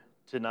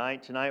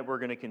Tonight we're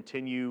going to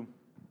continue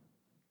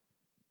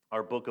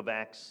our Book of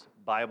Acts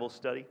Bible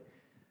study.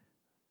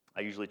 I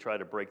usually try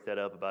to break that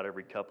up about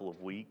every couple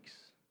of weeks.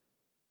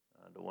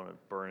 I don't want to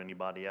burn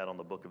anybody out on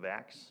the Book of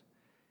Acts.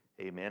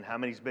 Amen. How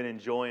many's been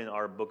enjoying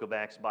our Book of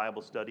Acts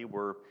Bible study?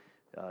 We're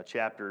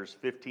chapters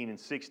 15 and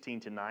 16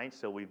 tonight,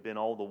 so we've been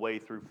all the way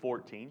through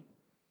 14.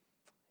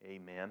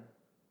 Amen.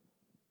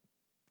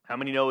 How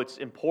many know it's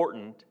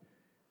important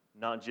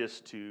not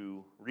just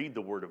to read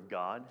the Word of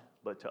God,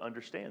 but to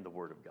understand the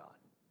Word of God?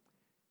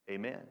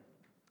 Amen.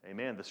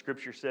 Amen. The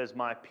Scripture says,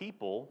 my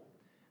people,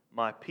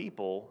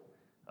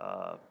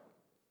 had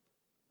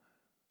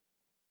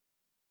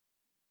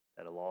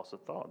a loss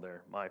of thought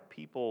there. My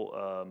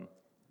people,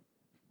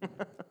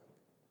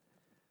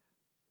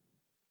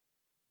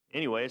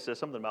 anyway, it says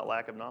something about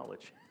lack of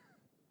knowledge.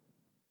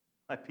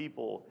 My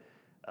people,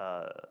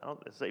 I don't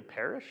say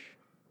perish.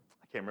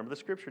 I can't remember the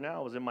Scripture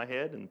now. It was in my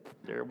head, and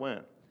there it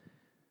went.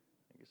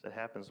 I guess that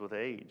happens with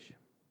age.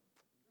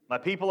 My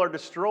people are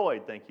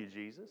destroyed, thank you,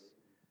 Jesus.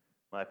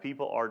 My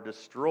people are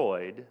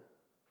destroyed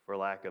for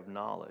lack of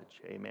knowledge.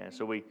 Amen.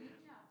 So we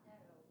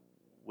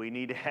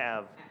need to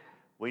have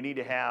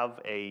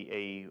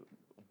a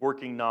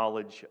working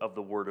knowledge of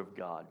the Word of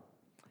God.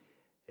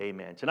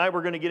 Amen. Tonight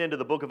we're going to get into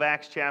the book of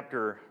Acts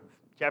chapters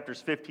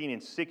 15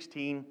 and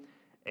 16,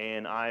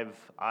 and I've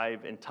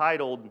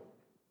entitled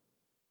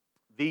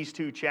these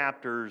two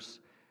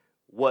chapters,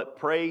 What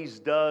Praise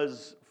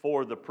Does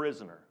for the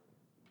Prisoner.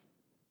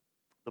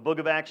 The book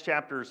of Acts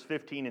chapters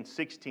 15 and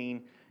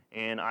 16,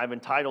 and I've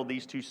entitled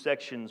these two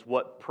sections,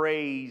 What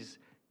Praise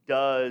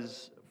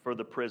Does for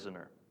the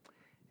Prisoner.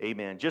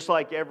 Amen. Just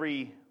like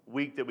every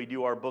week that we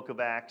do our book of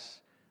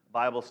Acts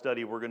Bible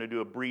study, we're going to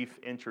do a brief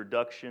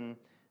introduction.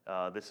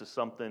 This is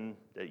something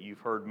that you've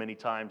heard many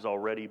times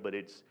already, but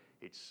it's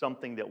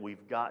something that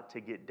we've got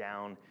to get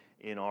down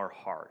in our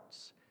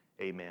hearts.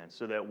 Amen.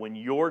 So that when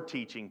you're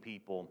teaching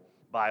people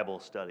Bible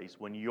studies,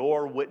 when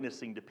you're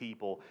witnessing to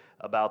people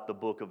about the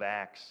book of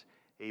Acts,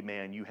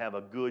 amen, you have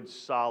a good,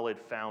 solid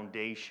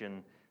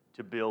foundation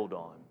to build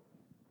on.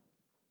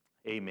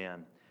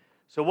 Amen.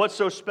 So what's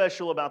so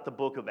special about the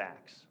book of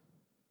Acts?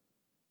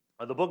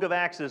 The book of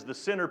Acts is the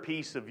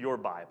centerpiece of your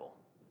Bible.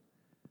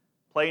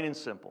 Plain and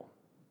simple.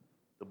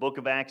 The book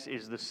of Acts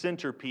is the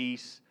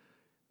centerpiece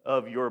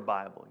of your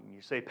Bible. And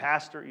you say,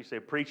 Pastor, you say,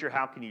 Preacher,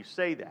 how can you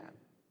say that?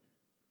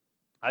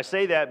 I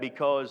say that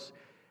because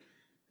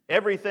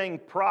everything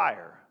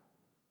prior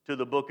to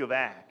the book of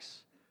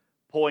Acts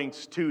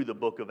points to the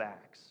book of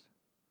Acts.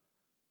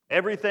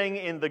 Everything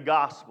in the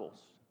Gospels,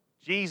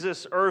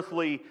 Jesus'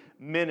 earthly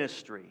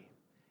ministry,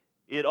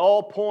 it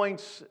all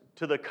points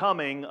to the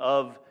coming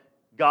of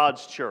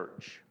God's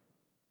church.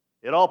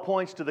 It all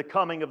points to the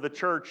coming of the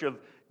church of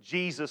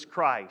Jesus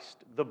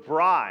Christ, the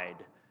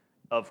bride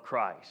of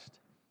Christ.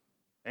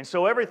 And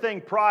so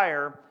everything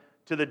prior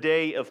to the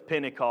day of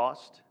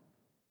Pentecost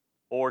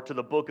or to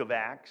the book of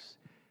Acts,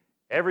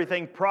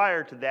 everything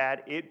prior to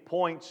that, it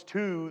points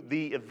to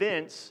the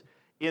events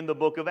in the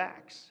book of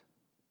Acts.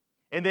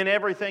 And then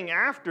everything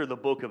after the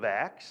book of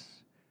Acts,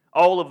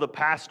 all of the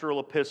pastoral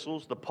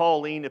epistles, the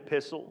Pauline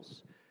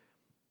epistles,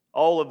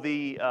 all of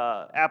the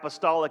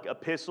apostolic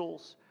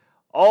epistles,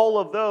 all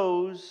of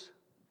those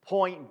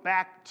point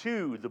back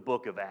to the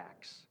book of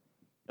Acts.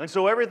 And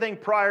so everything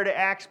prior to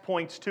Acts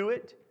points to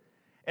it.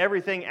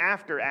 Everything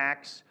after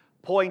Acts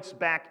points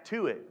back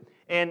to it.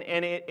 And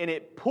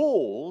it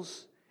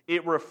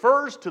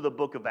refers to the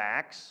book of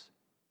Acts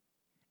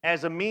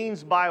as a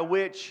means by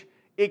which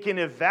it can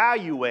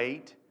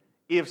evaluate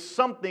if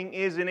something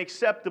is an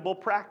acceptable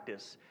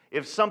practice,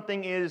 if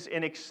something is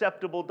an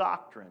acceptable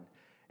doctrine.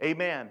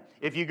 Amen.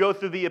 If you go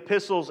through the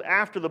epistles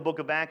after the book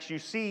of Acts, you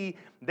see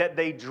that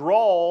they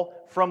draw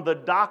from the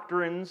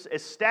doctrines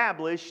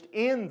established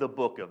in the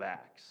book of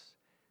Acts.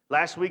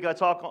 Last week I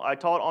taught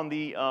on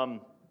the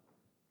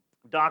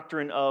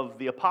doctrine of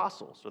the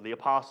apostles, or the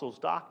apostles'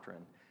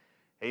 doctrine.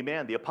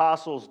 Amen. The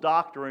apostles'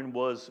 doctrine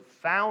was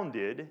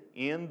founded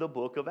in the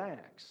book of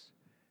Acts.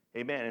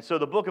 Amen. And so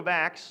the book of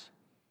Acts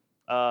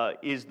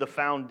is the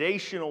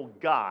foundational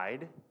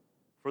guide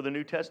for the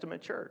New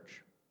Testament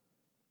church.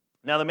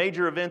 Now, the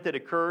major event that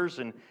occurs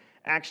in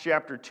Acts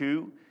chapter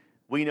 2,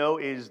 we know,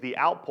 is the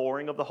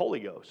outpouring of the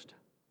Holy Ghost.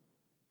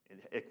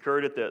 It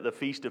occurred at the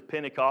Feast of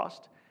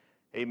Pentecost.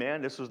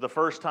 Amen. This was the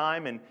first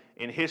time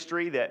in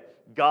history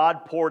that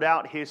God poured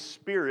out His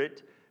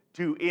Spirit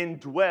to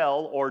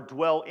indwell or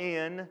dwell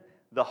in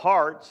the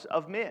hearts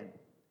of men.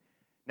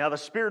 Now, the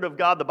Spirit of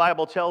God, the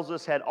Bible tells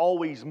us, had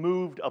always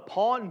moved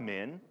upon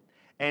men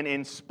and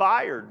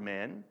inspired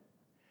men.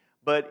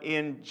 But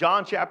in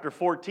John chapter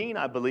 14,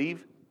 I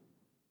believe,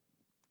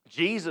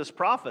 Jesus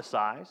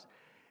prophesies,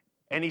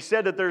 and He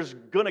said that there's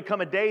going to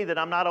come a day that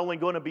I'm not only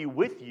going to be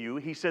with you,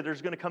 He said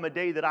there's going to come a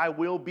day that I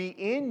will be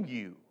in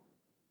you.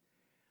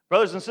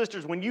 Brothers and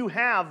sisters, when you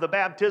have the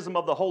baptism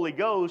of the Holy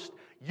Ghost,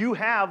 you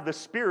have the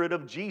Spirit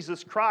of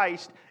Jesus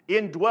Christ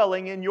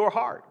indwelling in your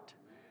heart.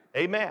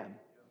 Amen.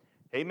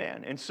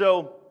 Amen. And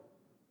so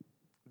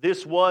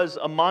this was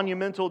a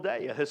monumental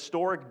day, a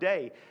historic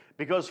day,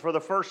 Because for the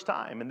first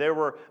time, and there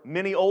were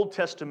many Old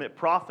Testament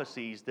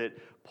prophecies that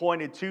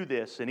pointed to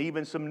this, and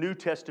even some New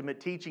Testament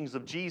teachings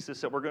of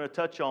Jesus that we're going to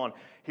touch on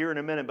here in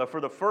a minute. But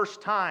for the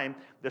first time,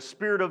 the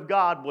Spirit of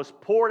God was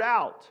poured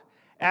out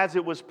as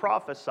it was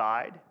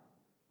prophesied,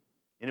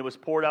 and it was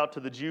poured out to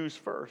the Jews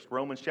first.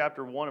 Romans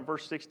chapter 1 and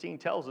verse 16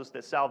 tells us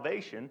that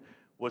salvation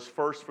was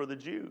first for the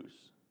Jews.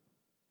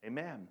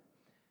 Amen.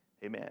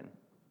 Amen.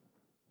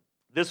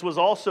 This was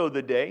also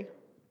the day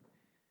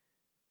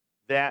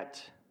that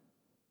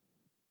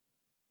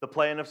the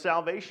plan of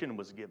salvation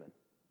was given.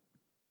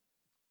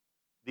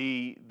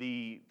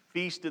 The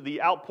feast of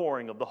the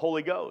outpouring of the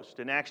Holy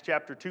Ghost in Acts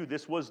chapter 2,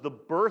 this was the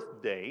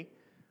birthday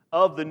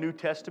of the New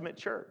Testament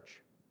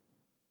church.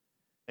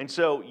 And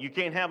so you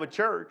can't have a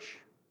church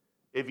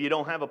if you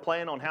don't have a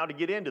plan on how to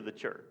get into the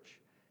church.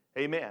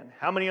 Amen.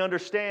 How many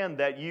understand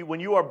that when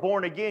you are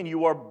born again,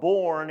 you are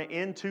born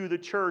into the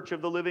church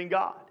of the living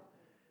God?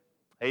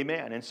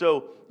 Amen. And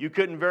so you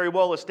couldn't very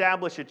well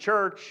establish a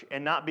church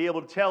and not be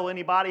able to tell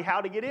anybody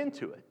how to get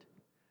into it.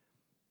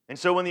 And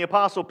so when the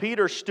Apostle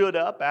Peter stood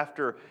up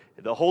after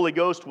the Holy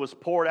Ghost was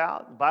poured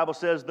out, the Bible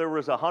says there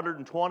was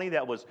 120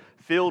 that was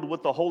filled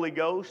with the Holy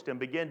Ghost and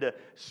began to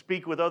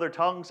speak with other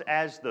tongues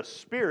as the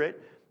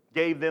Spirit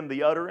gave them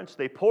the utterance.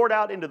 They poured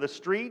out into the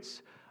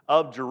streets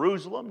of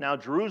Jerusalem. Now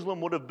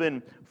Jerusalem would have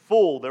been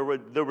full. There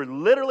would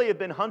literally have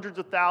been hundreds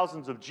of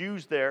thousands of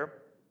Jews there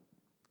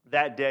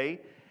that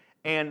day.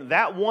 And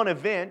that one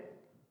event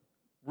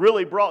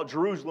really brought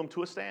Jerusalem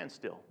to a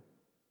standstill.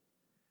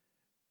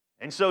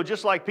 And so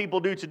just like people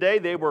do today,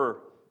 they were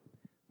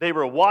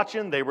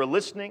watching, they were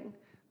listening.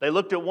 They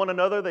looked at one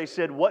another, they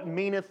said, "What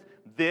meaneth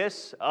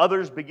this?"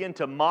 Others began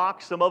to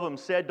mock. Some of them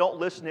said, "Don't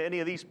listen to any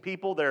of these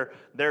people,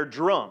 they're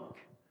drunk."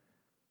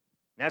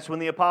 And that's when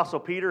the Apostle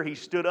Peter, he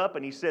stood up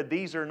and he said,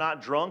 "These are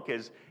not drunk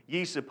as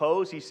ye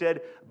suppose." He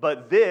said,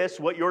 "But this,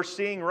 what you're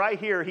seeing right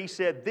here," he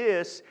said,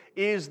 "this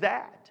is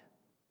that."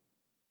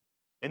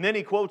 And then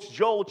he quotes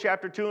Joel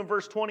chapter 2 and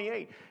verse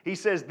 28. He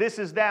says, "This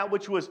is that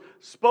which was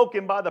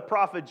spoken by the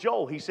prophet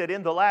Joel." He said,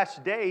 "In the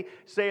last day,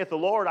 saith the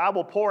Lord, I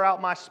will pour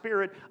out my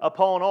Spirit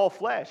upon all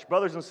flesh."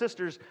 Brothers and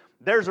sisters,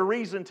 there's a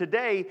reason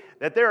today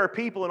that there are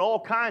people in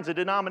all kinds of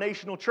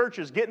denominational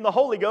churches getting the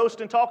Holy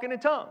Ghost and talking in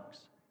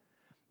tongues.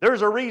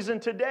 There's a reason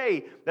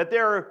today that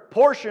there are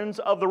portions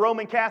of the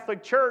Roman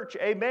Catholic Church,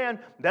 amen,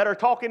 that are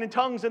talking in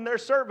tongues in their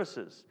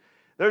services.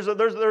 There's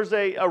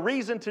a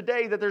reason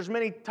today that there's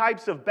many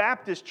types of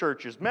Baptist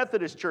churches,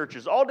 Methodist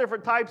churches, all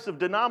different types of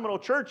denominational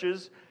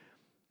churches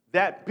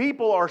that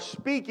people are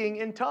speaking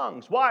in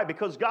tongues. Why?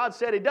 Because God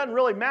said it doesn't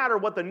really matter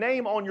what the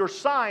name on your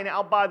sign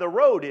out by the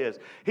road is.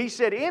 He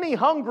said, "Any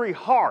hungry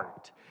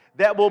heart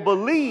that will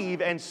believe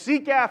and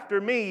seek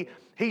after me,"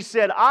 He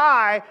said,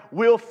 "I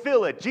will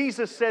fill it."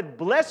 Jesus said,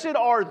 "Blessed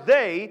are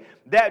they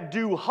that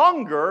do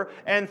hunger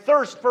and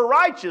thirst for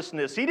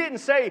righteousness." He didn't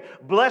say,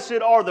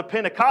 "Blessed are the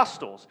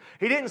Pentecostals."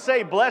 He didn't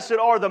say, "Blessed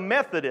are the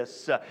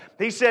Methodists."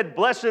 He said,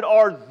 "Blessed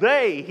are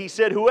they." He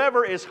said,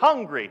 "Whoever is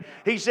hungry."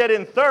 He said,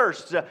 "In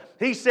thirst."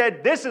 He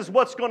said, "This is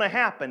what's going to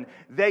happen.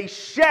 They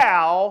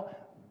shall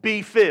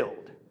be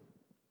filled."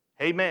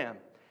 Amen.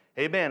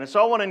 Amen. And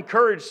so I want to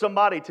encourage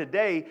somebody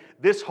today,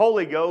 this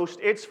Holy Ghost,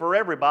 it's for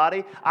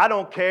everybody. I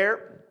don't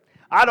care.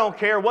 I don't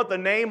care what the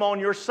name on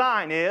your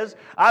sign is.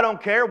 I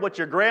don't care what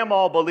your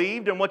grandma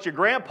believed and what your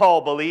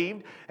grandpa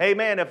believed.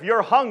 Amen. If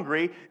you're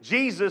hungry,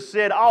 Jesus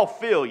said, "I'll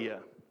fill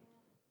you."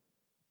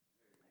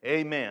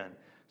 Amen.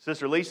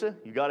 Sister Lisa,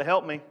 you got to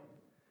help me.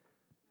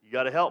 You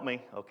got to help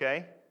me,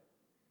 okay?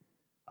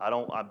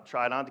 I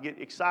try not to get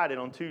excited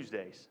on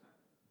Tuesdays.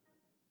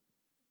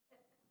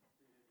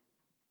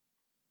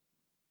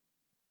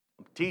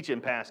 Teaching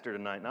pastor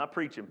tonight, not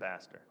preaching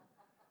pastor.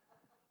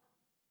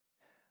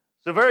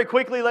 So very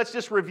quickly, let's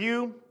just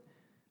review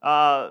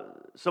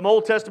some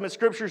Old Testament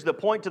scriptures that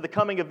point to the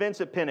coming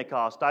events at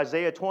Pentecost.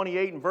 Isaiah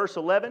 28 and verse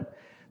 11,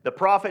 the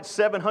prophet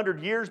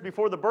 700 years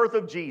before the birth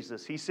of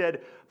Jesus, he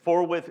said,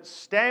 "For with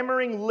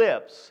stammering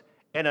lips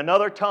and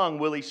another tongue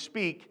will he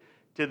speak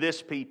to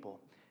this people."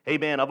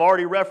 Amen. I've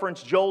already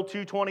referenced Joel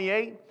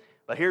 2:28.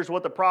 But here's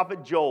what the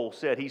prophet Joel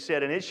said. He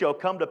said, "And it shall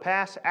come to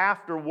pass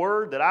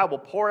afterward that I will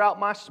pour out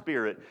my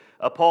Spirit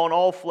upon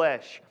all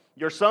flesh.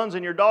 Your sons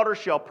and your daughters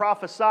shall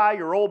prophesy.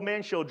 Your old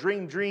men shall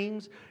dream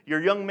dreams. Your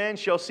young men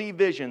shall see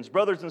visions."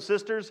 Brothers and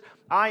sisters,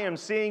 I am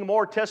seeing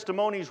more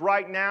testimonies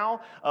right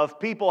now of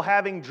people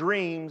having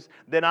dreams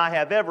than I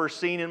have ever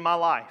seen in my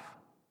life.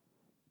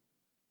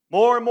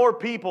 More and more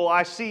people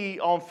I see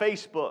on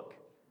Facebook.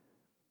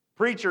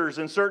 Preachers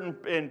in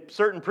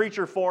certain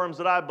preacher forums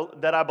that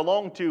I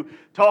belong to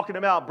talking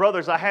about,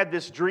 "Brothers, I had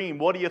this dream.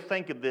 What do you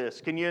think of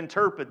this? Can you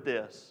interpret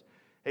this?"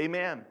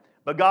 Amen.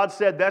 But God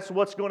said that's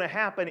what's going to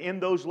happen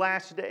in those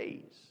last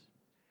days.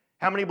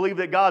 How many believe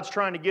that God's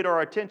trying to get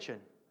our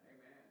attention?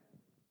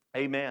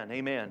 Amen.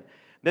 Amen.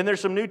 Then there's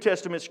some New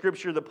Testament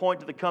scripture that point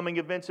to the coming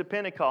events of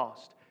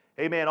Pentecost.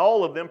 Amen.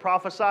 All of them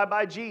prophesied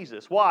by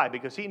Jesus. Why?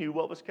 Because He knew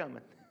what was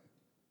coming.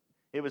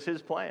 It was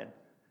His plan.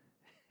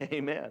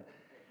 Amen.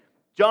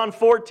 John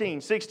 14,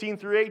 16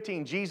 through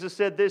 18, Jesus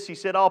said this. He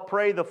said, I'll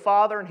pray the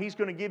Father, and He's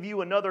going to give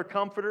you another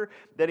comforter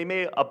that He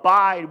may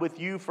abide with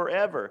you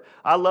forever.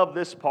 I love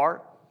this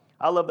part.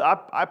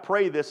 I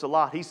pray this a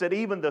lot. He said,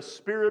 even the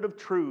Spirit of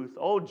truth.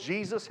 Oh,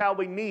 Jesus, how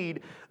we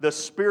need the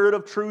Spirit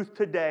of truth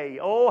today.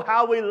 Oh,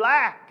 how we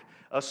lack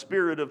a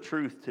Spirit of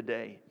truth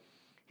today.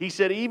 He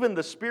said, even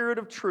the Spirit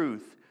of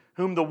truth,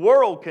 whom the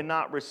world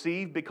cannot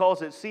receive,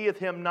 because it seeth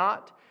Him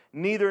not,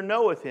 neither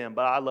knoweth Him.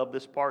 But I love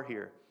this part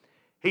here.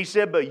 He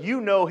said, but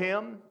you know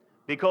Him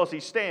because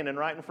He's standing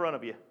right in front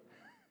of you.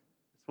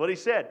 That's what He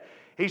said.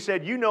 He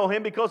said, you know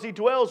Him because He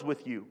dwells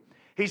with you.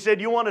 He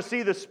said, you want to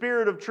see the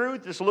Spirit of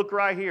truth? Just look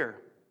right here.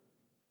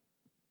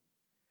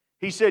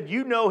 He said,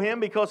 you know Him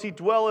because He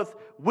dwelleth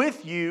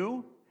with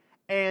you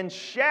and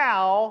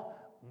shall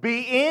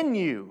be in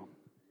you.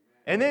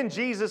 And then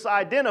Jesus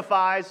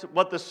identifies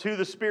who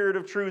the Spirit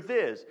of truth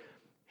is.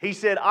 He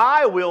said,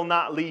 I will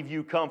not leave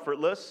you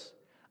comfortless.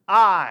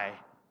 I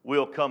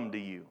will come to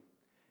you.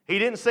 He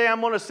didn't say,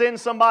 I'm going to send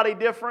somebody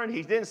different.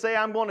 He didn't say,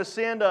 I'm going to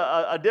send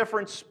a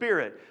different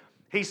spirit.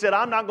 He said,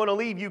 I'm not going to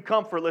leave you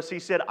comfortless. He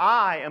said,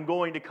 I am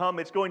going to come.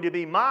 It's going to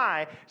be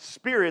my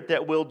Spirit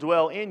that will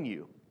dwell in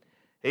you.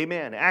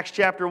 Amen. Acts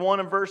chapter 1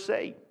 and verse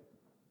 8.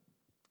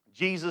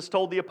 Jesus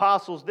told the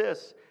apostles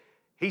this.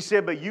 He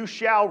said, but you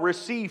shall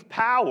receive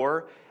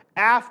power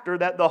after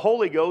that the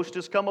Holy Ghost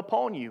has come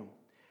upon you.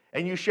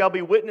 And you shall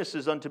be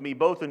witnesses unto me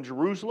both in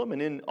Jerusalem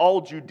and in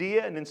all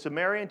Judea and in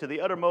Samaria and to the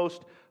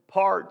uttermost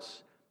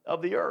parts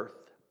of the earth.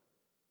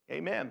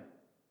 Amen.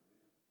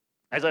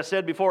 As I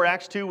said before,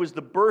 Acts 2 was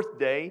the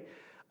birthday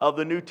of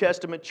the New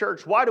Testament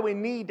church. Why do we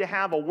need to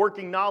have a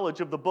working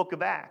knowledge of the book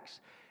of Acts?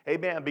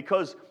 Amen.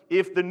 Because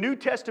if the New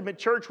Testament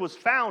church was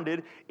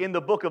founded in the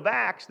book of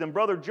Acts, then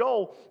Brother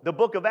Joel, the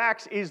book of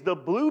Acts is the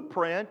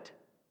blueprint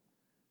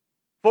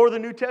for the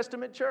New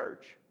Testament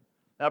church.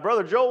 Now,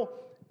 Brother Joel,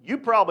 you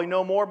probably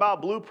know more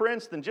about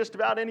blueprints than just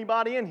about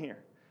anybody in here.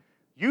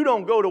 You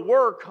don't go to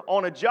work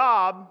on a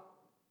job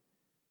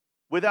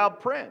without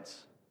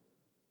prints.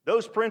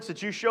 Those prints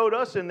that you showed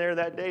us in there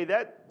that day,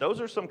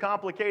 those are some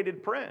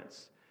complicated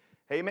prints.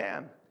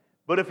 Amen.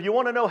 But if you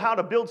want to know how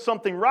to build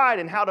something right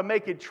and how to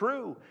make it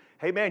true,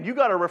 amen, you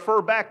got to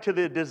refer back to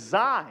the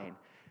design.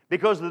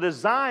 Because the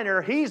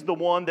designer, he's the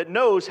one that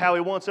knows how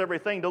he wants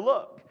everything to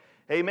look.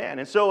 Amen.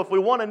 And so if we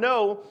want to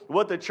know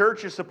what the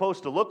church is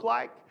supposed to look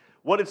like,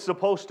 what it's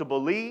supposed to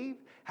believe,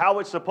 how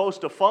it's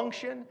supposed to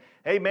function,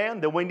 amen,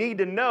 then we need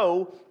to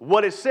know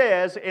what it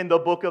says in the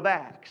book of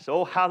Acts.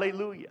 Oh,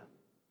 hallelujah.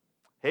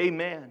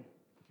 Amen.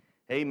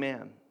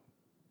 Amen.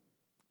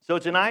 So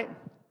tonight,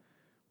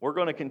 we're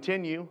going to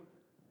continue.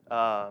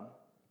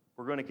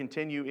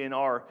 In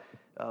our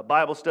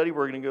Bible study.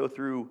 We're going to go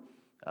through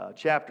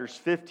chapters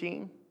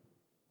 15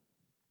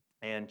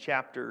 and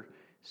chapter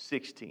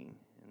 16.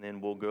 And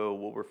then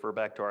we'll refer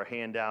back to our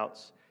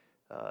handouts.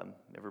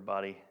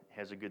 Everybody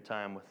has a good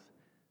time with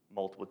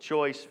multiple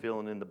choice,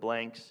 filling in the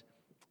blanks.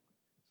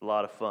 It's a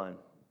lot of fun.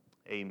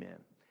 Amen.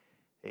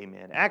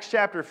 Amen. Acts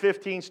chapter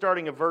 15,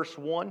 starting at verse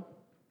 1.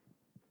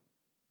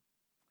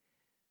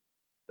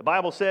 The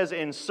Bible says,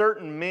 and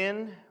certain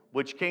men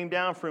which came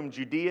down from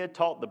Judea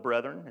taught the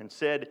brethren, and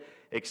said,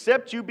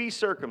 except you be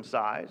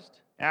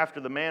circumcised after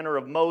the manner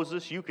of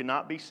Moses, you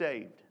cannot be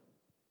saved.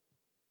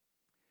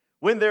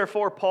 When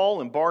therefore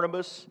Paul and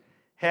Barnabas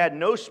had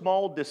no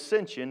small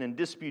dissension and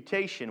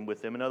disputation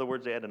with them, in other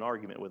words, they had an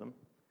argument with them,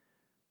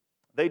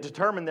 they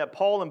determined that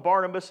Paul and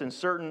Barnabas and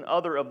certain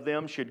other of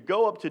them should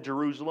go up to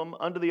Jerusalem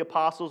unto the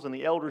apostles and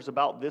the elders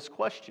about this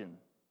question.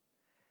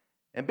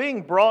 And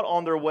being brought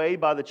on their way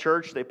by the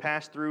church, they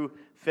passed through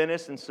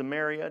Phoenicia and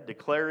Samaria,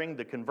 declaring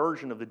the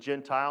conversion of the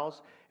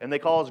Gentiles, and they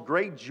caused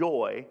great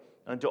joy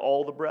unto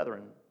all the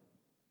brethren.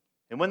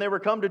 And when they were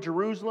come to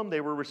Jerusalem,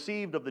 they were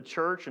received of the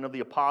church and of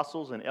the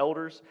apostles and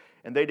elders,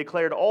 and they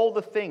declared all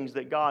the things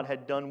that God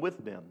had done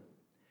with them.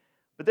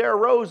 But there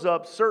arose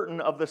up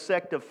certain of the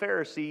sect of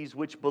Pharisees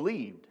which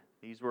believed.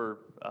 These were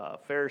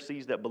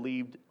Pharisees that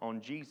believed on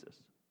Jesus.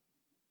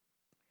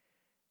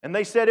 And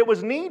they said it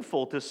was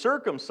needful to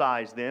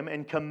circumcise them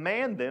and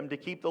command them to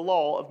keep the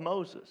law of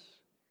Moses.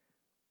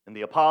 And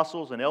the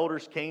apostles and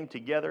elders came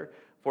together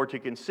for to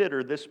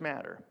consider this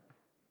matter.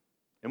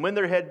 And when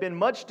there had been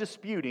much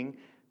disputing,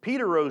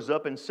 Peter rose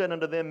up and said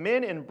unto them,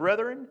 men and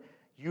brethren,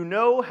 you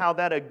know how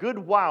that a good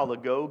while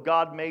ago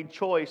God made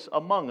choice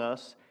among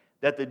us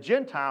that the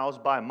Gentiles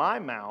by my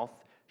mouth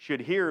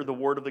should hear the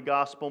word of the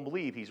gospel and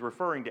believe. He's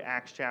referring to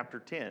Acts chapter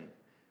 10,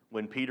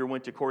 when Peter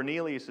went to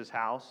Cornelius'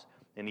 house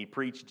and he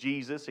preached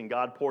Jesus, and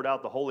God poured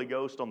out the Holy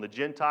Ghost on the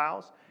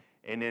Gentiles.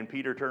 And then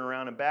Peter turned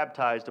around and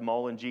baptized them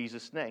all in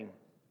Jesus' name.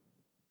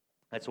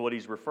 That's what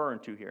he's referring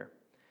to here.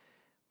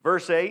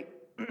 Verse 8,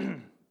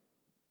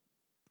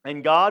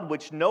 and God,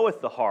 which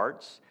knoweth the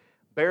hearts,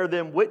 bare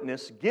them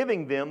witness,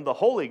 giving them the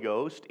Holy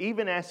Ghost,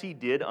 even as he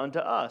did unto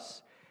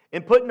us,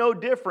 and put no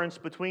difference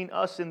between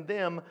us and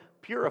them,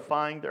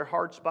 purifying their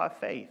hearts by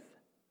faith.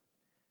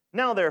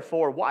 Now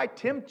therefore, why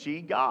tempt ye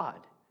God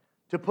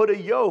to put a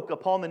yoke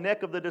upon the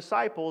neck of the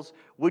disciples,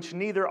 which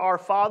neither our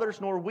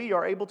fathers nor we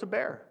are able to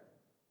bear?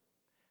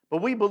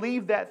 But we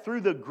believe that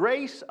through the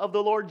grace of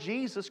the Lord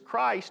Jesus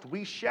Christ,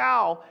 we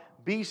shall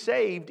be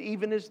saved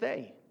even as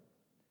they.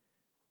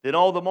 Then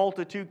all the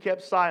multitude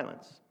kept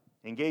silence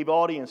and gave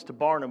audience to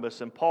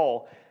Barnabas and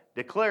Paul,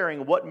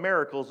 declaring what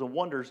miracles and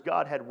wonders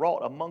God had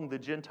wrought among the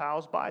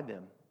Gentiles by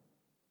them.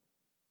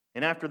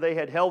 And after they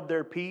had held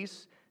their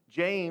peace,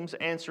 James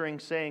answering,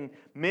 saying,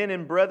 Men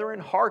and brethren,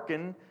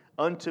 hearken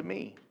unto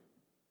me.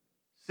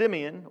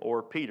 Simeon,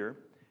 or Peter,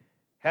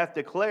 hath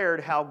declared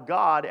how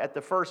God at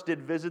the first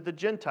did visit the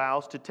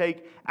Gentiles to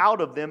take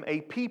out of them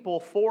a people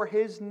for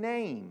his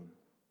name.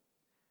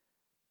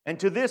 And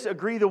to this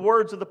agree the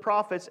words of the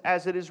prophets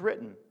as it is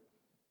written.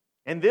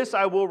 And this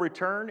I will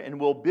return and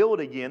will build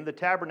again the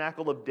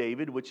tabernacle of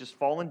David, which is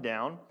fallen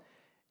down,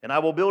 and I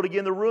will build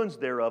again the ruins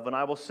thereof, and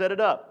I will set it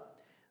up,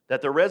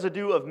 that the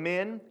residue of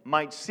men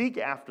might seek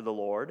after the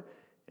Lord,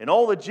 and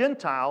all the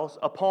Gentiles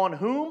upon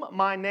whom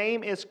my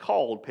name is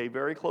called. Pay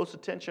very close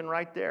attention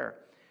right there.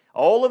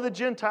 All of the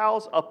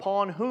Gentiles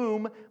upon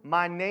whom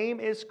my name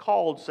is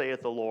called,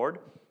 saith the Lord,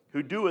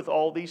 who doeth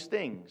all these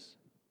things.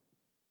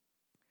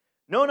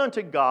 Known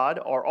unto God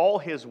are all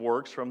his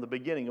works from the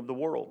beginning of the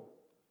world.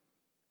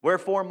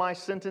 Wherefore my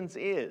sentence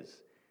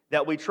is,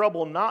 that we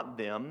trouble not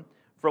them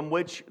from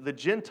which the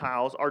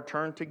Gentiles are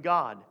turned to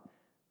God,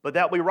 but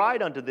that we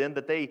write unto them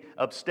that they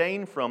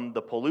abstain from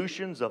the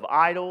pollutions of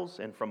idols,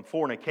 and from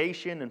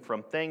fornication, and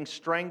from things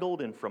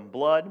strangled, and from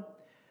blood.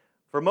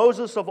 For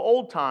Moses of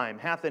old time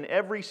hath in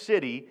every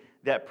city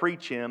that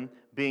preach him,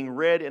 being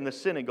read in the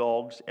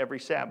synagogues every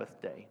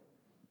Sabbath day.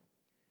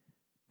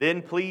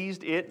 Then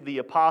pleased it the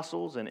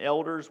apostles and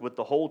elders with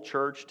the whole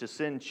church to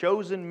send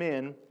chosen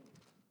men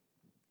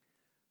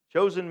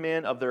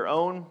of their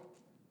own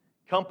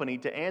company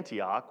to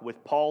Antioch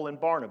with Paul and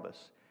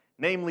Barnabas,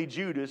 namely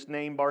Judas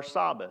named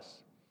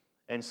Barsabbas,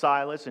 and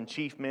Silas, and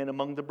chief men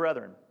among the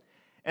brethren.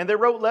 And they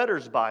wrote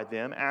letters by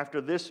them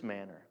after this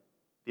manner.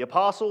 The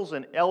apostles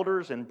and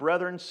elders and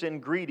brethren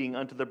send greeting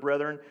unto the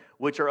brethren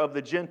which are of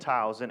the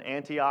Gentiles in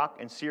Antioch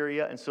and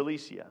Syria and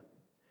Cilicia.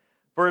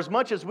 For as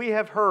much as we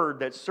have heard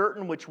that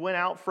certain which went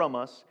out from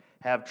us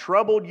have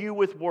troubled you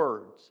with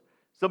words,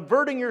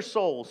 subverting your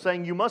souls,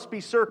 saying you must be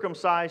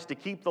circumcised to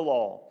keep the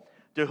law,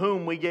 to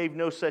whom we gave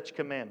no such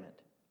commandment.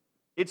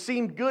 It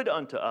seemed good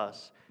unto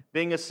us,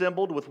 being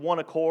assembled with one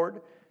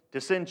accord,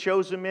 to send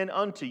chosen men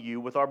unto you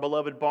with our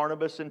beloved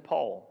Barnabas and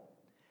Paul,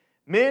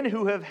 men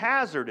who have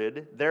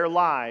hazarded their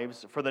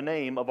lives for the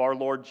name of our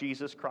Lord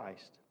Jesus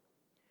Christ.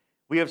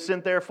 We have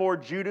sent therefore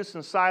Judas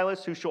and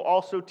Silas, who shall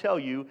also tell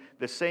you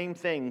the same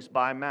things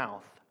by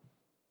mouth.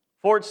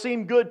 For it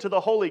seemed good to the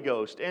Holy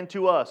Ghost and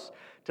to us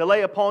to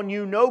lay upon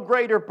you no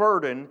greater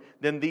burden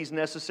than these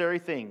necessary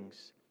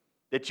things,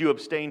 that you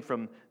abstain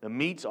from the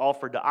meats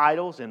offered to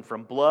idols, and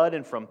from blood,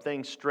 and from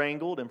things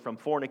strangled, and from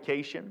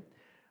fornication,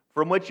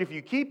 from which if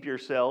you keep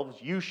yourselves,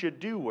 you should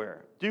do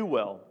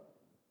well.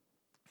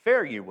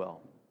 Fare you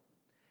well.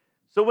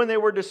 So when they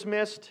were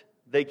dismissed,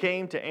 they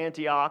came to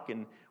Antioch,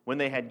 and when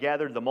they had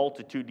gathered the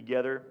multitude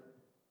together,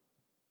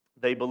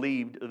 they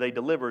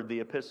delivered the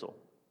epistle,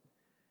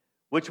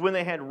 which when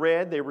they had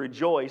read, they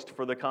rejoiced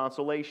for the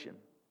consolation.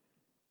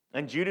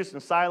 And Judas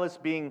and Silas,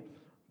 being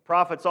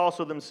prophets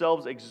also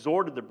themselves,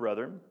 exhorted the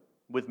brethren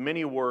with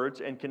many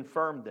words and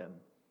confirmed them.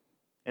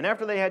 And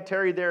after they had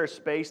tarried there a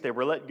space, they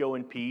were let go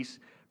in peace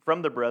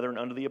from the brethren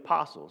unto the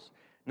apostles.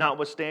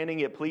 Notwithstanding,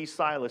 it pleased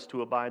Silas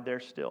to abide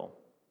there still.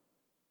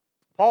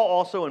 Paul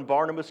also and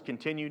Barnabas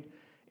continued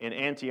in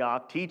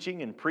Antioch,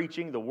 teaching and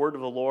preaching the word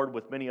of the Lord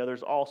with many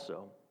others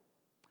also.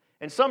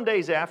 And some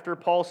days after,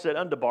 Paul said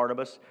unto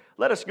Barnabas,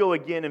 Let us go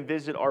again and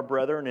visit our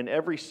brethren in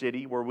every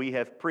city where we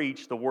have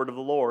preached the word of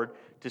the Lord,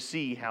 to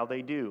see how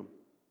they do.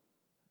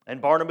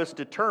 And Barnabas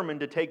determined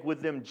to take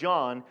with them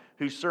John,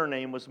 whose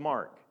surname was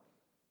Mark.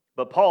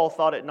 But Paul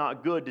thought it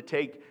not good to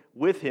take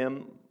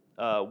him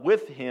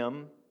with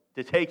them,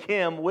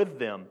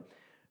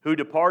 who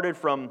departed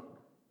from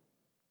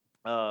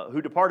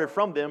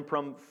them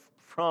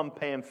from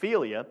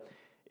Pamphylia,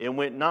 and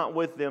went not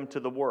with them to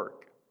the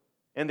work.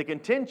 And the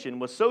contention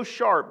was so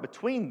sharp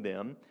between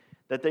them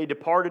that they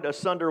departed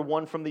asunder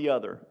one from the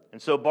other. And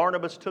so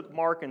Barnabas took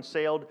Mark and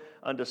sailed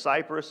unto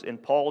Cyprus,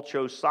 and Paul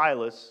chose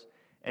Silas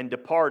and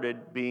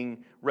departed,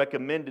 being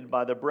recommended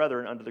by the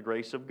brethren unto the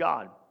grace of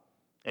God.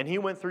 And he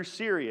went through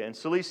Syria and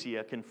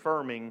Cilicia,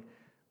 confirming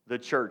the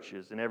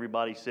churches. And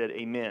everybody said,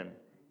 Amen.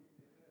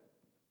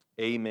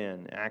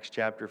 Amen. Acts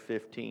chapter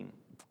 15.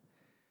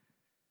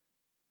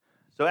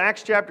 So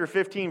Acts chapter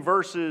 15,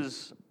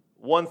 verses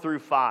 1 through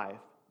 5.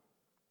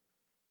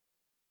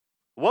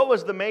 What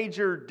was the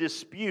major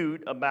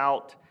dispute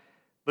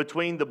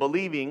between the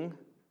believing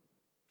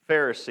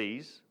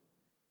Pharisees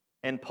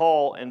and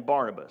Paul and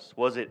Barnabas?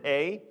 Was it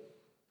A,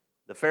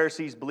 the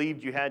Pharisees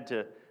believed you had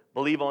to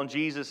believe on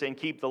Jesus and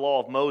keep the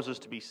law of Moses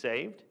to be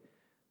saved?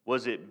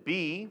 Was it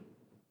B,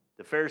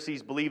 the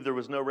Pharisees believed there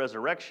was no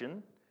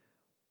resurrection?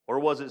 Or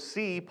was it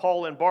C,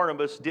 Paul and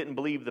Barnabas didn't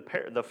believe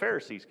the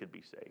Pharisees could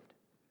be saved?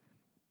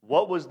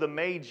 What was the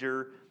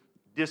major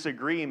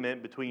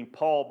disagreement between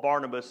Paul,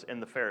 Barnabas,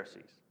 and the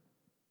Pharisees?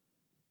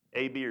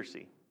 A, B, or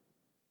C?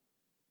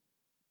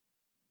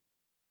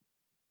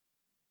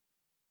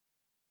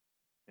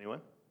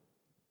 Anyone?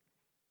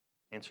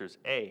 Answer is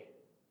A.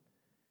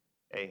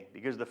 A.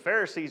 Because the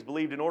Pharisees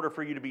believed in order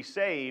for you to be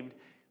saved,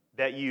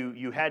 that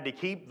you had to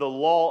keep the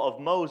law of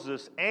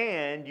Moses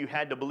and you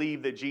had to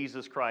believe that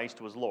Jesus Christ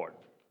was Lord.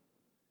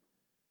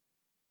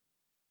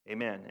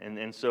 Amen.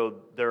 And so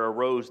there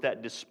arose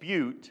that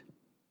dispute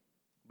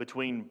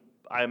between,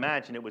 I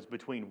imagine it was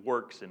between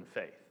works and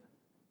faith.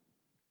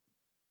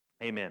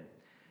 Amen.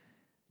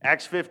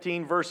 Acts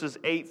 15, verses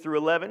 8 through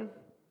 11.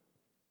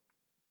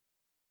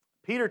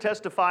 Peter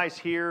testifies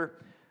here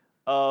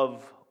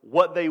of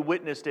what they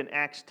witnessed in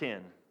Acts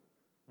 10.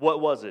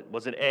 What was it?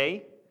 Was it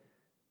A,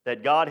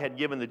 that God had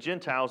given the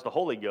Gentiles the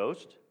Holy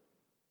Ghost?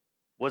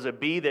 Was it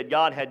B, that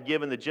God had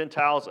given the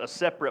Gentiles a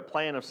separate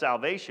plan of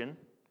salvation?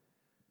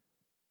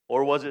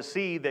 Or was it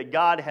C, that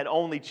God had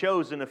only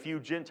chosen a few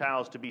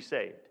Gentiles to be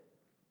saved?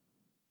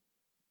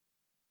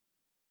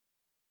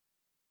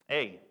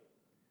 A.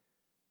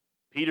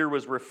 Peter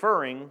was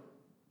referring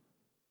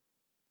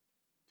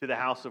to the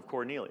house of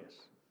Cornelius,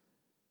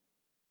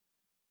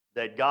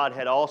 that God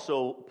had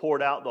also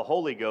poured out the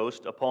Holy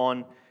Ghost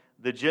upon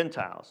the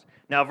Gentiles.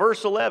 Now,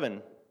 verse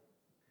 11,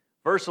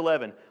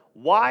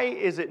 why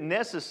is it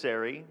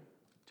necessary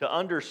to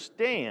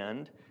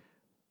understand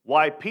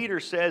why Peter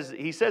says,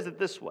 he says it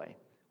this way.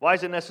 Why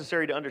is it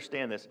necessary to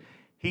understand this?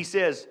 He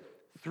says,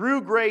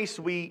 through grace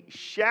we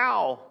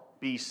shall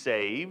be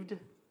saved,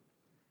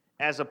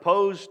 as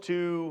opposed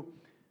to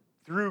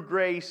through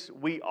grace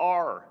we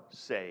are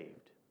saved.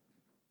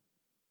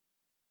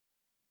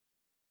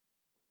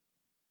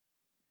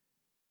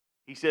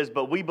 He says,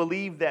 but we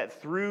believe that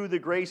through the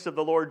grace of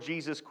the Lord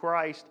Jesus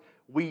Christ,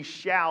 we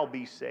shall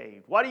be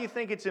saved. Why do you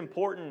think it's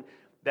important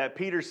that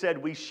Peter said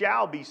we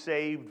shall be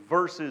saved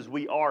versus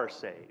we are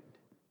saved?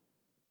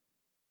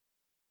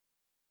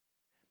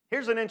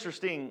 Here's an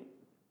interesting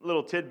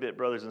little tidbit,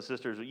 brothers and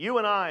sisters. You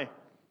and I,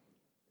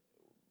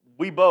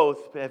 we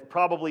both have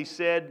probably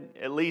said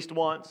at least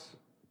once,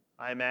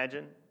 I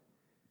imagine,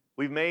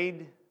 we've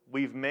made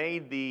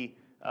the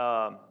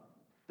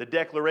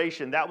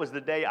declaration, that was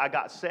the day I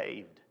got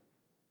saved,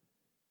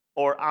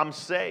 or I'm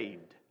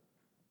saved.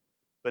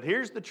 But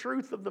here's the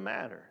truth of the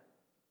matter.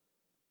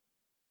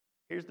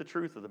 Here's the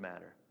truth of the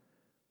matter.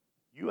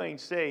 You ain't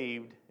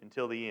saved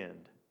until the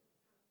end.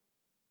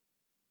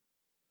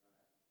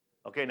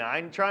 Okay, now I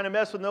ain't trying to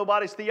mess with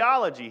nobody's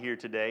theology here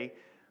today,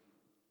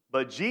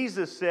 but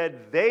Jesus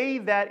said, they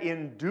that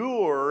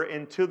endure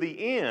unto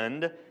the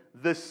end,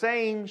 the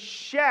same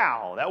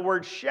shall. That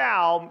word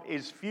shall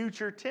is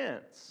future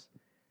tense.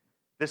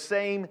 The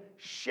same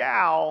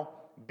shall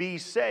be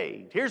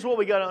saved. Here's what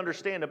we got to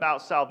understand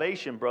about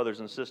salvation, brothers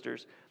and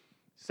sisters.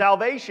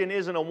 Salvation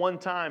isn't a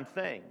one-time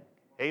thing.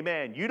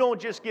 Amen. You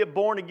don't just get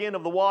born again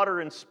of the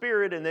water and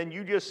spirit and then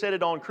you just set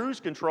it on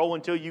cruise control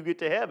until you get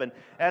to heaven.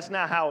 That's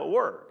not how it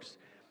works.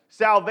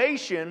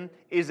 Salvation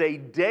is a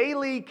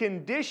daily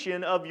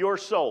condition of your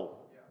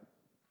soul.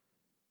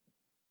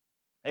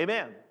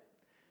 Amen.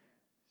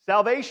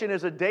 Salvation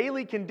is a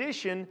daily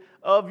condition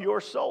of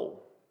your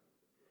soul.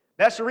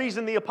 That's the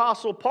reason the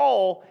Apostle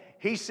Paul,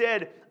 he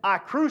said, I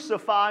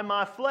crucify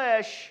my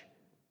flesh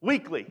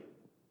weekly.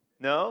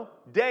 No,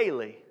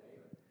 daily.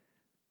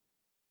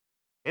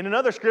 In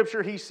another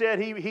scripture, he said,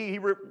 he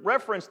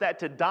referenced that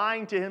to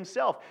dying to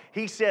himself.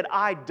 He said,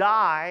 I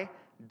die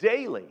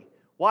daily.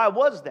 Why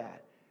was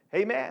that?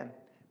 Amen.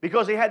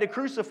 Because he had to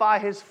crucify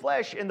his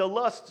flesh and the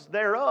lusts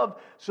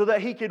thereof so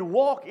that he could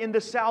walk in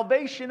the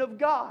salvation of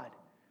God.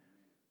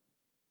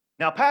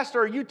 Now, Pastor,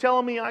 are you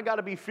telling me I got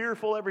to be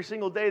fearful every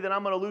single day that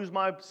I'm going to lose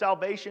my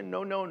salvation?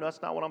 No, that's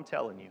not what I'm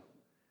telling you.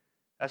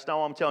 That's not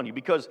what I'm telling you.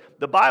 Because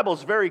the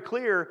Bible's very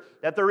clear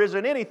that there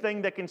isn't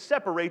anything that can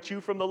separate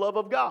you from the love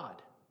of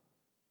God.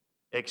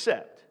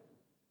 Except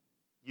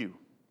you.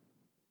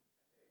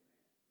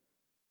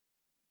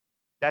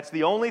 That's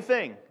the only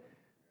thing.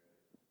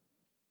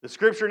 The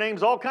Scripture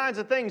names all kinds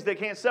of things that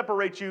can't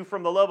separate you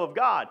from the love of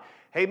God.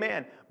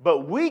 Amen.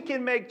 But we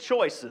can make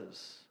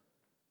choices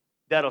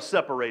that'll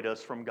separate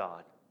us from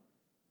God.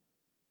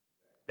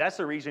 That's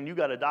the reason you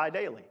got to die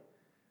daily.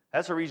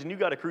 That's the reason you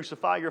got to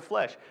crucify your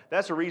flesh.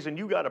 That's the reason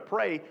you got to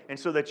pray, and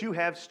so that you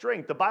have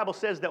strength. The Bible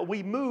says that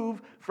we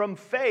move from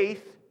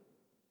faith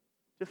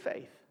to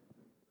faith.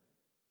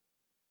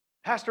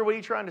 Pastor, what are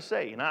you trying to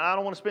say? And I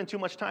don't want to spend too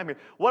much time here.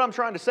 What I'm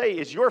trying to say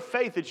is your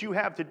faith that you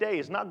have today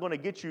is not going to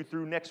get you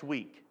through next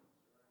week.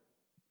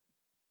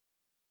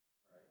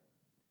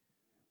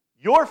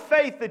 Your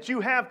faith that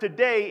you have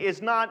today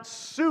is not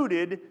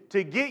suited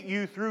to get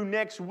you through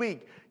next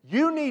week.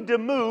 You need to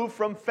move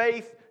from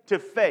faith to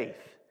faith.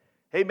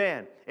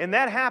 Amen. And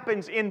that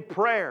happens in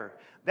prayer.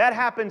 That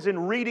happens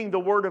in reading the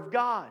Word of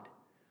God.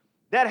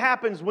 That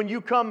happens when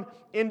you come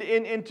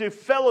into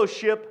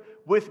fellowship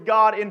with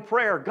God in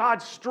prayer.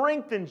 God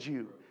strengthens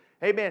you.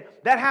 Amen.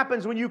 That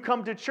happens when you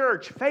come to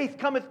church. Faith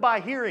cometh by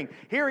hearing,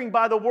 hearing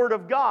by the Word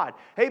of God.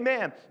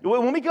 Amen.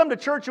 When we come to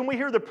church and we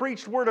hear the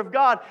preached Word of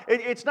God,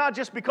 it's not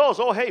just because,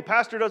 oh, hey,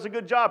 pastor does a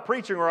good job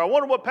preaching, or I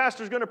wonder what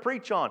pastor's going to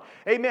preach on.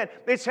 Amen.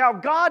 It's how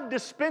God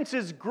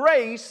dispenses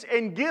grace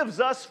and gives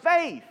us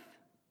faith.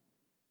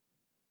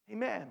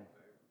 Amen.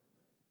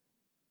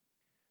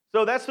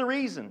 So that's the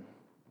reason.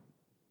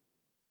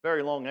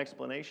 Very long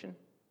explanation.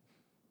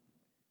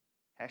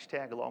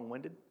 Hashtag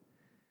long-winded.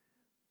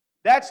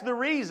 That's the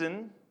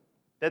reason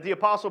that the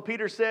Apostle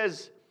Peter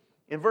says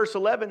in verse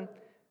 11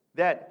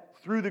 that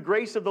through the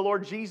grace of the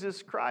Lord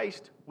Jesus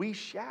Christ, we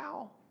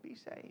shall be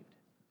saved.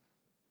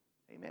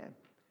 Amen.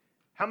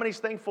 How many is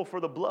thankful for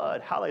the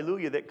blood,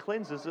 hallelujah, that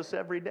cleanses us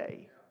every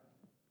day?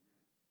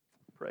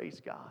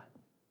 Praise God.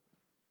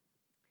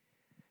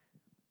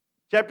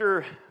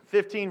 Chapter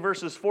 15,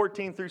 verses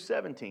 14 through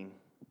 17.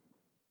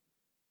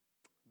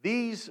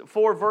 These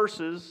 4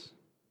 verses,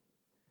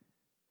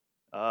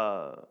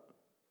 sorry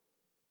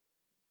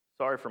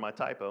for my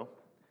typo.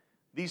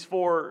 These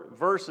 4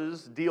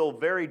 verses deal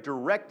very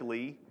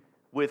directly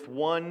with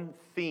one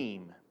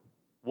theme.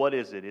 What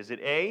is it? Is it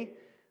A,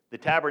 the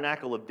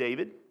tabernacle of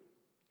David?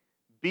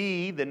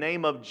 B, the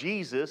name of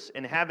Jesus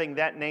and having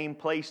that name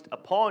placed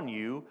upon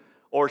you?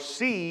 Or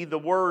C, the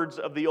words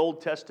of the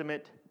Old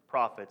Testament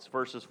prophets,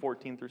 verses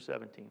 14 through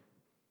 17?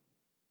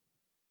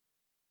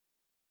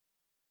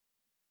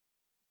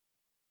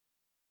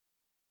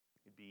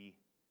 B.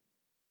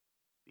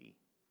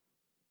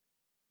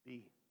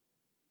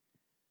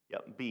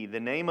 Yep, B, the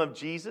name of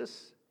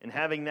Jesus and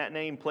having that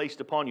name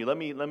placed upon you. Let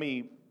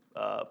me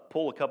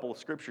pull a couple of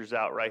scriptures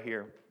out right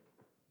here.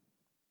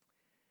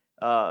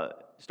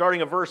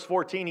 Starting at verse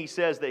 14, he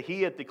says that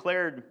he had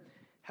declared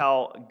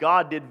how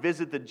God did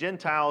visit the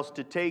Gentiles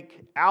to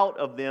take out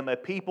of them a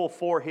people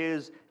for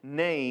his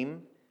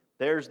name.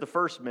 There's the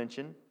first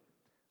mention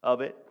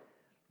of it.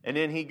 And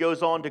then he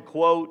goes on to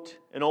quote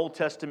an Old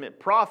Testament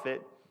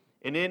prophet.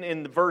 And then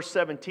in verse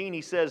 17,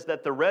 he says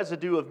that the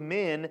residue of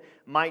men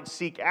might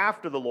seek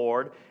after the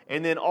Lord.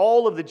 And then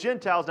all of the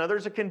Gentiles. Now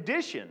there's a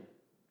condition.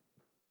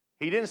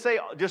 He didn't say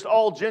just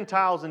all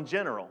Gentiles in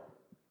general.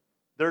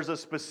 There's a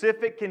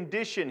specific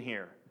condition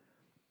here.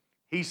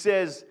 He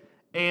says,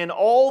 and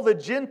all the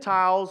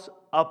Gentiles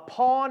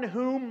upon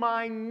whom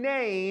my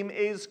name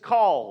is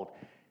called.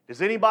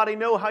 Does anybody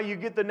know how you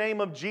get the name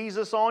of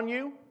Jesus on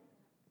you?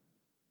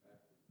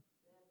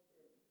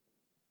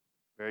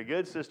 Very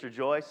good, Sister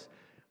Joyce.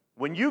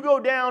 When you go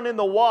down in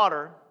the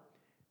water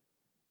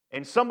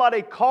and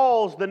somebody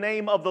calls the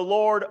name of the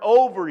Lord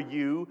over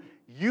you,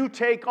 you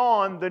take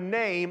on the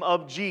name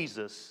of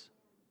Jesus.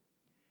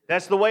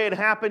 That's the way it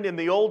happened in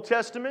the Old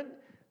Testament.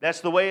 That's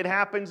the way it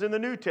happens in the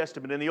New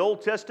Testament. In the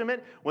Old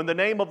Testament, when the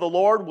name of the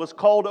Lord was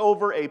called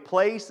over a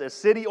place, a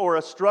city, or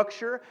a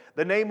structure,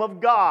 the name of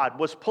God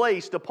was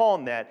placed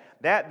upon that.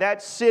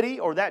 That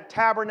city or that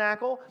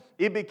tabernacle,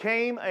 it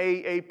became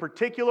a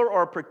particular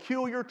or a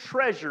peculiar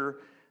treasure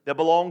that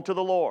belonged to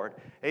the Lord.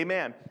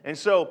 Amen. And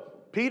so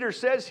Peter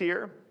says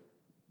here,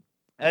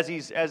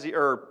 James,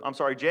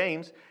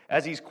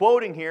 as he's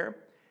quoting here,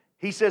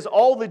 he says,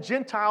 all the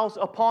Gentiles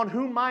upon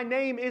whom my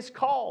name is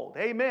called.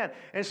 Amen.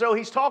 And so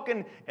he's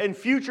talking in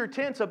future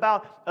tense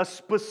about a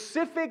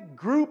specific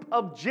group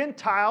of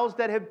Gentiles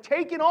that have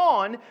taken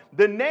on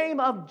the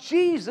name of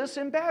Jesus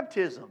in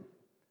baptism.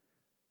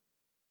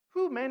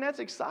 Whew, man, that's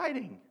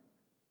exciting.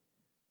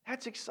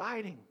 That's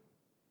exciting.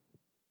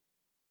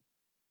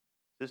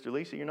 Sister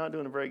Lisa, you're not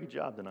doing a very good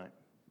job tonight.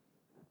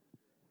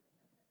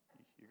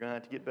 You're going to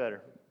have to get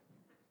better.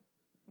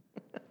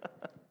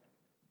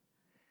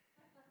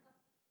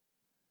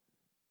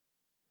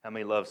 How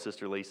many love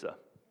Sister Lisa?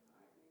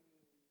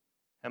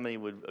 How many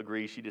would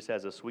agree she just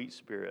has a sweet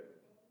spirit?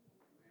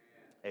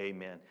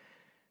 Amen.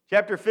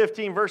 Chapter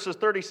 15, verses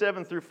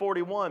 37 through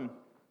 41.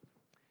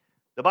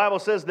 The Bible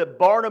says that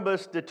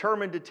Barnabas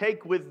determined to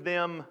take with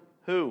them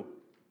who?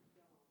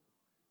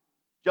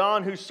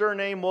 John, whose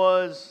surname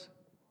was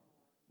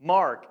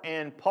Mark.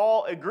 And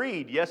Paul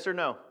agreed, yes or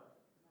no?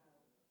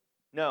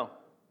 No.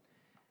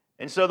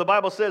 And so the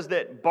Bible says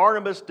that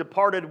Barnabas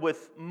departed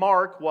with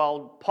Mark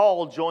while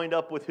Paul joined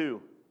up with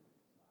who?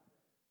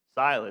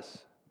 Silas.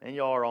 And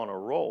y'all are on a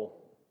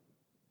roll.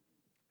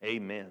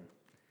 Amen.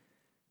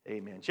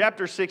 Amen.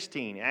 Chapter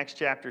 16, Acts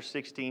chapter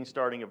 16,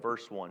 starting at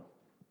verse 1.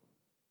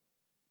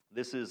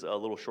 This is a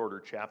little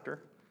shorter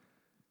chapter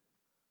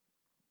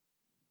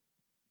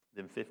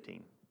than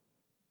 15.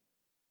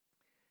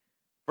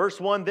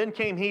 Verse 1, then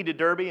came he to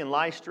Derbe and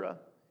Lystra,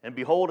 and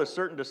behold, a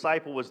certain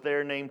disciple was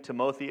there named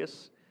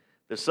Timotheus,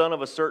 the son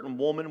of a certain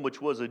woman which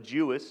was a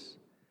Jewess,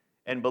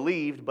 and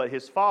believed, but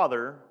his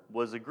father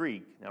was a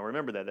Greek. Now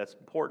remember that's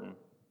important.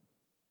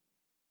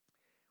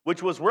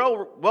 Which was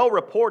well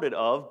reported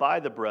of by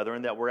the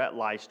brethren that were at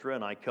Lystra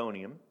and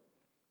Iconium.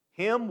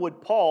 Him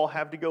would Paul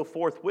have to go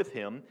forth with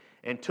him,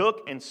 and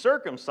took and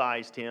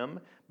circumcised him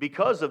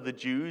because of the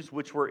Jews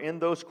which were in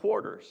those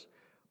quarters.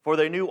 For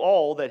they knew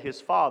all that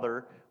his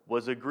father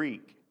was a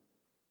Greek.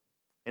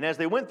 And as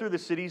they went through the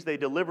cities, they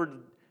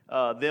delivered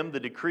them the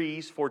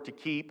decrees for to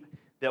keep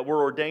that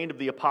were ordained of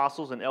the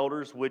apostles and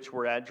elders which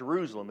were at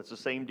Jerusalem. It's the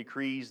same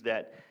decrees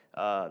that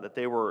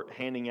they were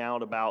handing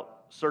out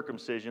about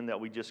circumcision that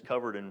we just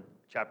covered in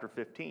chapter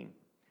 15.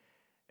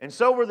 And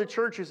so were the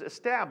churches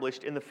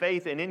established in the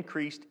faith and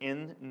increased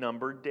in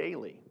number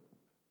daily.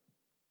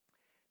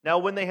 Now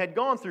when they had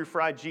gone through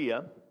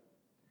Phrygia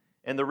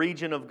and the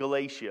region of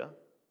Galatia,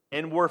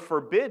 and were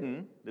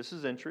forbidden, this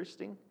is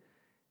interesting,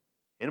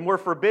 and were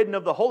forbidden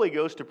of the Holy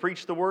Ghost to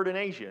preach the word in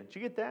Asia. Did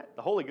you get that?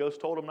 The Holy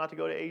Ghost told them not to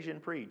go to Asia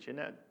and preach. Isn't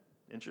that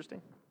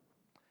interesting?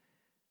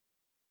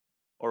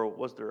 Or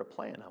was there a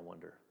plan, I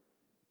wonder?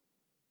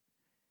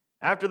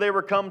 After they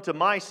were come to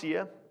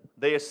Mysia,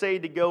 they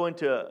essayed to go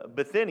into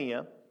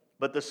Bithynia,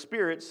 but the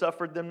Spirit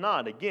suffered them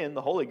not. Again,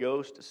 the Holy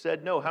Ghost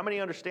said no. How many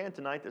understand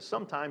tonight that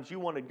sometimes you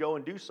want to go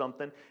and do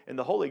something, and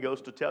the Holy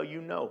Ghost will tell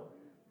you no?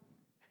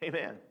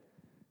 Amen.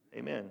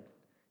 Amen.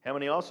 How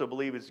many also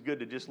believe it's good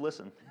to just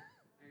listen?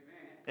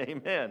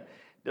 Amen.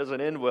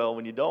 Doesn't end well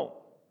when you don't.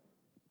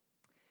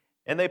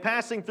 And they,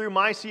 passing through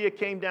Mysia,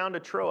 came down to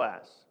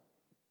Troas.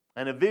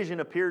 And a vision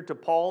appeared to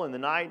Paul in the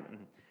night, and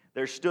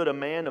there stood a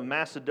man of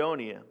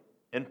Macedonia,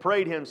 and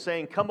prayed him,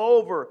 saying, Come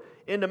over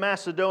into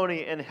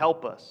Macedonia and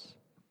help us.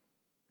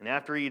 And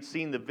after he had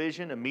seen the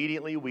vision,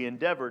 immediately we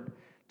endeavored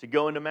to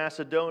go into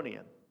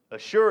Macedonia,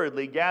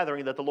 assuredly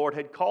gathering that the Lord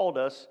had called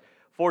us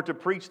for to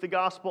preach the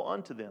gospel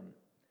unto them.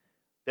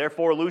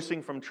 Therefore,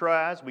 loosing from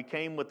Troas, we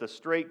came with a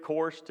straight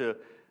course to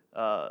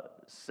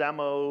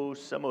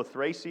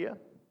Samothracia,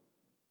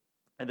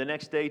 and the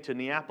next day to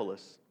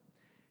Neapolis,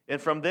 and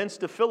from thence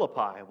to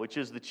Philippi, which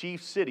is the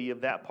chief city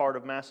of that part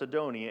of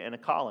Macedonia and a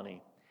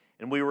colony.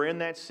 And we were in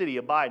that city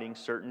abiding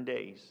certain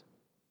days.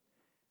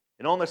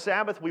 And on the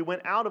Sabbath we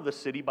went out of the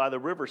city by the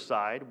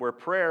riverside, where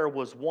prayer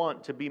was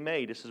wont to be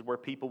made. This is where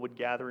people would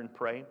gather and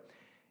pray.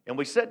 And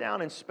we sat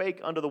down and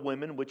spake unto the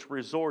women which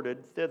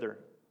resorted thither.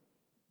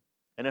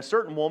 And a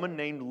certain woman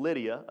named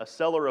Lydia, a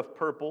seller of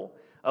purple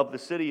of the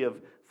city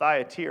of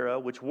Thyatira,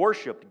 which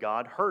worshipped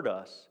God, heard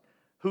us,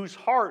 whose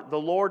heart the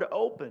Lord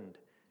opened,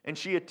 and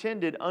she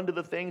attended unto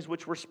the things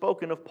which were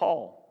spoken of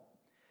Paul.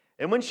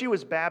 And when she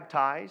was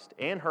baptized,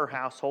 and her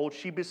household,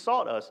 she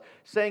besought us,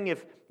 saying,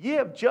 If ye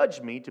have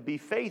judged me to be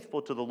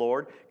faithful to the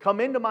Lord, come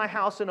into my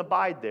house and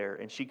abide there.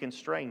 And she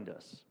constrained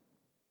us.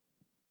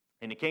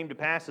 And it came to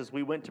pass, as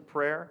we went to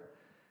prayer,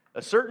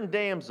 a certain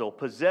damsel,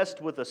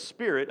 possessed with a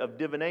spirit of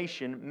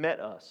divination, met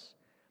us,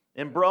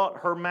 and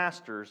brought her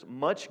masters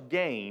much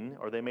gain,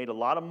 or they made a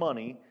lot of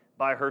money,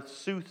 by her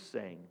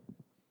soothsaying.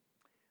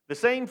 The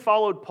same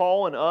followed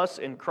Paul and us,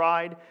 and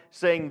cried,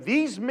 saying,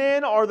 These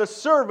men are the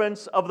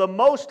servants of the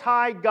Most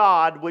High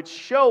God, which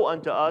show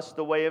unto us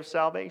the way of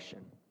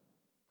salvation.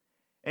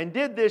 And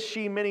did this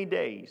she many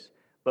days.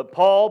 But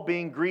Paul,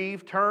 being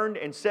grieved, turned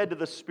and said to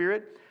the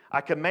Spirit,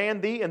 I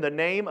command thee in the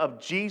name of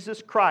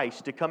Jesus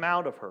Christ to come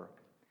out of her.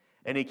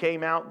 And he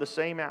came out the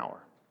same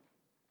hour.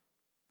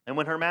 And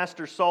when her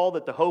masters saw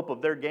that the hope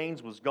of their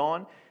gains was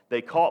gone,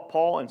 they caught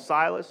Paul and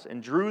Silas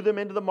and drew them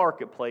into the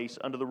marketplace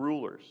unto the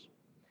rulers,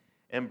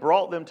 and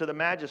brought them to the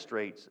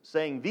magistrates,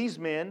 saying, These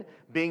men,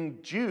 being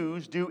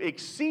Jews, do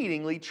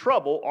exceedingly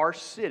trouble our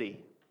city,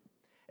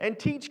 and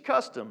teach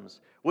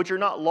customs which are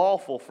not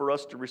lawful for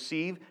us to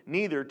receive,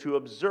 neither to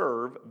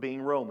observe,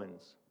 being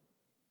Romans.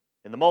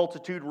 And the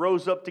multitude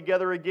rose up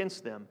together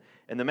against them,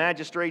 and the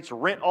magistrates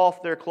rent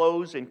off their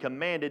clothes and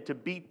commanded to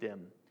beat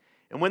them.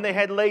 And when they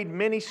had laid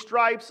many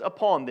stripes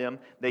upon them,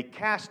 they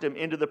cast them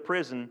into the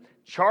prison,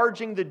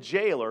 charging the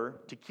jailer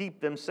to keep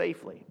them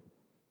safely.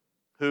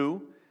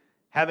 Who,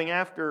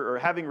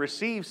 having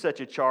received such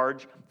a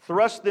charge,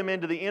 thrust them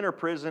into the inner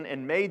prison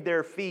and made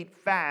their feet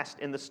fast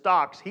in the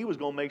stocks. He was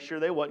going to make sure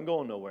they wasn't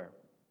going nowhere.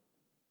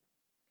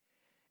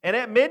 And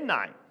at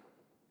midnight,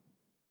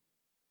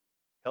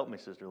 help me,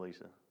 Sister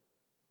Lisa.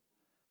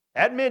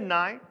 At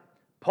midnight,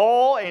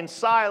 Paul and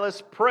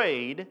Silas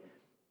prayed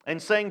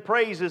and sang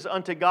praises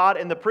unto God,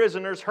 and the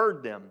prisoners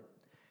heard them.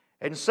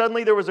 And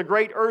suddenly there was a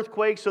great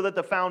earthquake, so that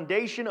the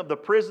foundation of the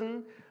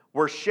prison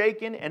were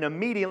shaken, and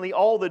immediately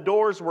all the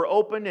doors were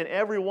opened, and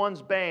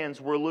everyone's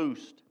bands were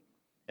loosed.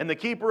 And the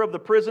keeper of the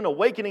prison,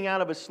 awakening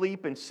out of his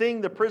sleep and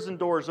seeing the prison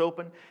doors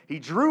open, he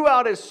drew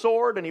out his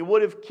sword, and he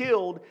would have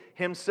killed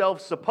himself,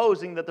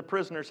 supposing that the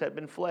prisoners had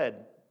been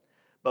fled.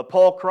 But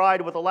Paul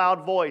cried with a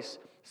loud voice,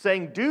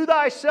 saying, Do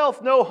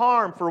thyself no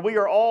harm, for we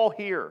are all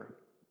here.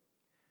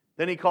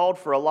 Then he called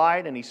for a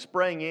light, and he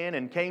sprang in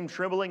and came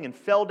trembling and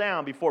fell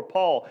down before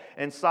Paul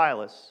and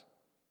Silas,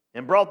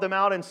 and brought them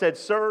out and said,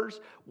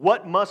 Sirs,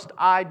 what must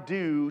I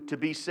do to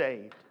be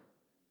saved?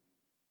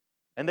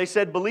 And they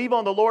said, Believe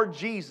on the Lord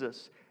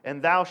Jesus,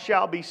 and thou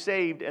shalt be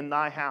saved in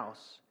thy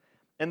house.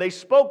 And they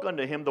spoke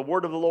unto him the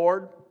word of the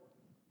Lord,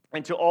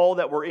 and to all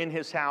that were in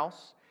his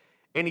house.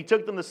 And he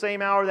took them the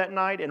same hour that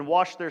night, and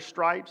washed their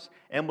stripes,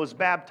 and was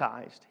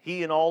baptized,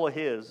 he and all of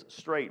his,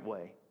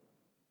 straightway.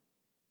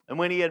 And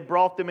when he had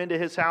brought them into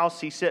his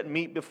house, he set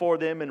meat before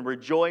them, and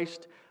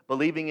rejoiced,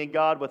 believing in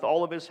God with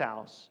all of his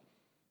house.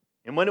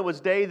 And when it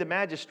was day, the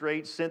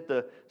magistrates sent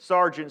the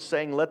sergeants,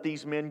 saying, Let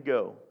these men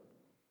go.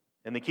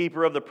 And the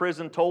keeper of the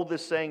prison told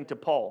this saying to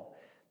Paul,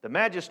 The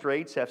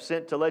magistrates have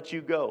sent to let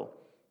you go.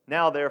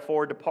 Now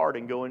therefore depart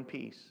and go in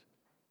peace.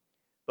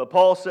 But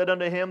Paul said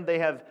unto him, They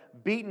have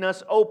beaten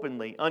us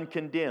openly,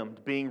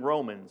 uncondemned, being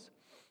Romans,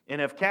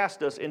 and have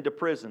cast us into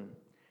prison.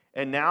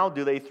 And now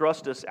do they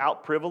thrust us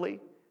out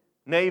privily?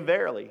 Nay,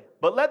 verily,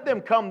 but let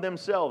them come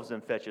themselves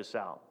and fetch us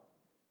out.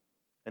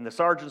 And the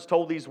sergeants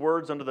told these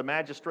words unto the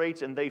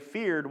magistrates, and they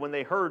feared when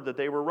they heard that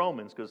they were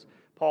Romans, because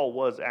Paul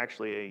was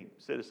actually a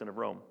citizen of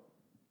Rome.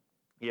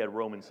 He had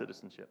Roman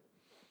citizenship.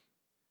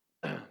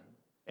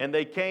 And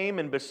they came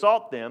and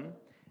besought them,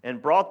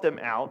 and brought them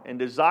out, and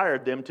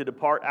desired them to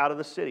depart out of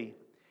the city.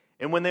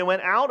 And when they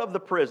went out of the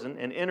prison,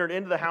 and entered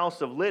into the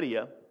house of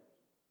Lydia,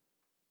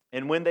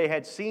 and when they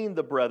had seen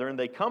the brethren,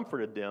 they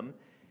comforted them,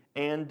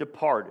 and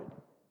departed.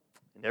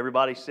 And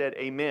everybody said,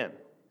 Amen.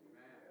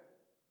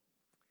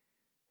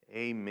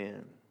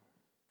 Amen.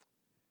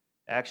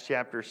 Acts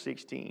chapter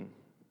 16.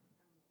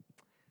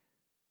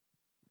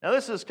 Now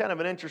this is kind of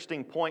an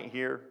interesting point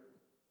here.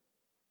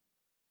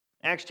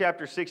 Acts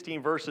chapter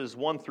 16, verses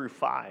 1 through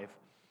 5.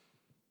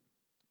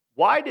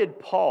 Why did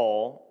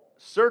Paul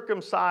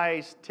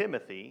circumcise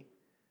Timothy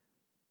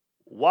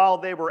while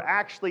they were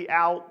actually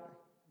out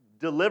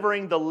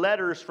delivering the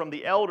letters from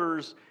the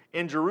elders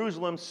in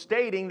Jerusalem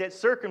stating that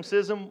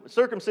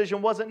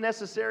circumcision wasn't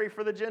necessary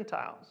for the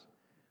Gentiles?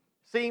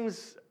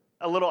 Seems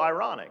a little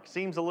ironic.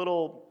 Seems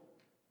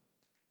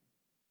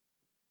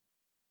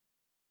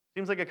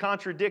like a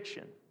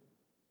contradiction.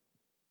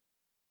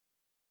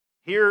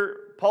 Here,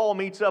 Paul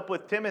meets up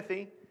with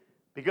Timothy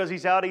because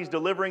he's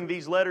delivering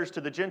these letters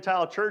to the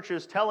Gentile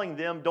churches, telling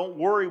them, don't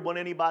worry when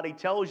anybody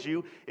tells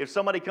you. If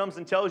somebody comes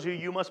and tells you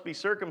you must be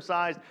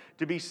circumcised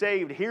to be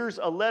saved, here's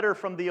a letter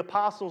from the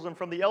apostles and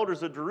from the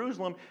elders of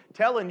Jerusalem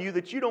telling you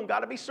that you don't got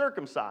to be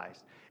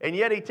circumcised. And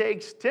yet he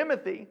takes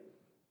Timothy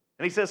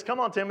and he says, come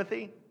on,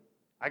 Timothy,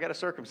 I got to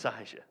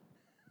circumcise you.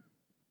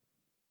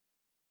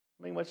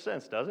 Doesn't make much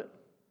sense, does it?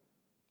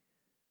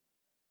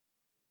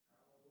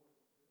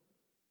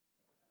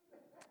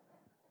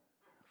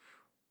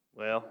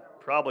 Well,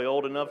 probably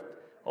old enough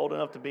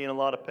to be in a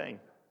lot of pain.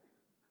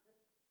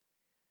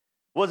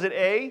 Was it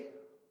A,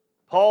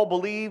 Paul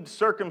believed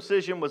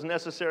circumcision was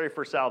necessary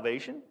for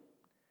salvation?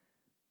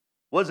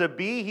 Was it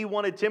B, he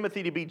wanted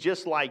Timothy to be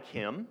just like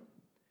him?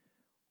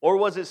 Or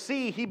was it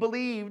C, he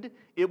believed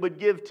it would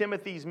give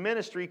Timothy's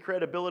ministry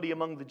credibility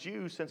among the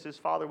Jews since his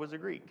father was a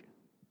Greek?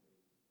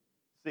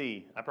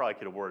 C, I probably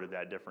could have worded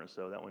that different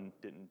so that one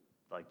didn't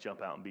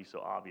jump out and be so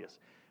obvious.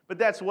 But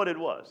that's what it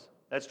was.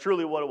 That's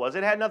truly what it was.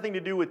 It had nothing to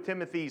do with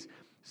Timothy's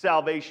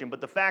salvation, but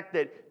the fact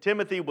that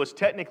Timothy was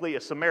technically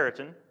a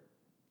Samaritan,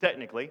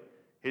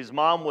 his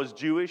mom was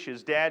Jewish,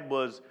 his dad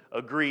was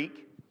a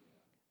Greek.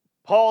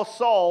 Paul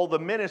saw the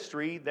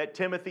ministry that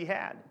Timothy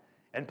had,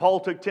 and Paul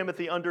took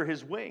Timothy under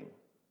his wing.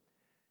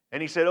 And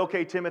he said,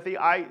 okay, Timothy,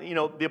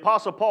 the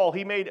Apostle Paul,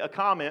 he made a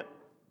comment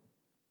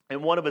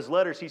in one of his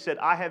letters. He said,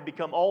 I have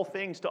become all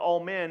things to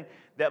all men,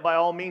 that by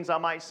all means I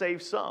might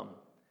save some.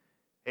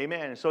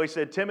 Amen. And so he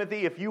said,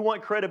 Timothy, if you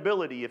want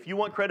credibility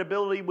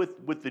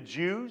with the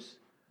Jews,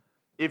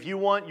 if you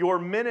want your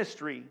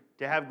ministry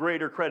to have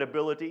greater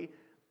credibility,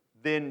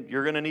 then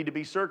you're going to need to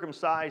be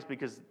circumcised,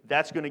 because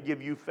that's going to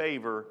give you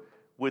favor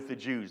with the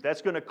Jews.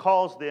 That's going to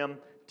cause them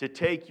to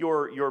take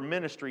your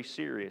ministry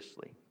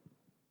seriously.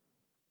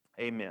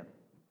 Amen.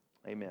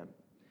 Amen.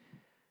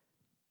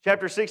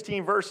 Chapter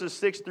 16, verses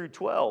 6 through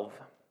 12.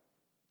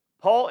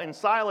 Paul and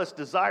Silas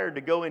desired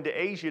to go into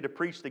Asia to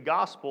preach the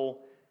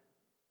gospel,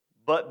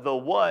 but the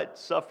what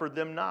suffered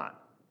them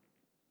not?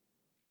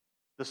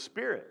 The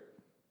Spirit.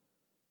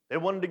 They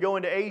wanted to go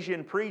into Asia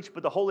and preach,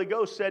 but the Holy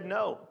Ghost said,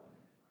 no,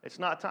 it's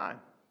not time.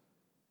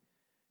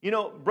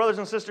 Brothers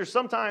and sisters,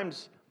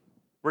 sometimes,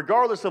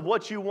 regardless of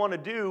what you want to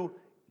do,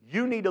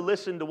 you need to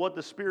listen to what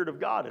the Spirit of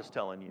God is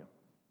telling you.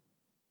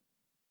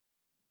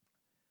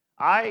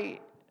 I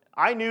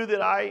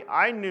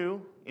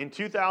knew in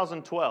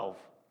 2012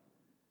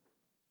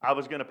 I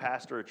was going to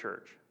pastor a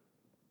church.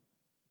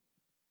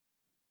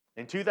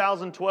 In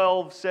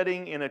 2012,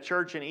 sitting in a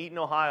church in Eaton,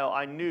 Ohio,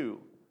 I knew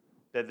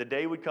that the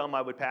day would come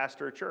I would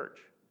pastor a church.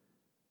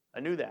 I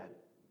knew that.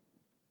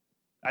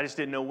 I just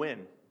didn't know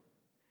when.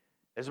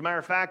 As a matter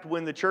of fact,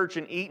 when the church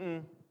in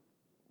Eaton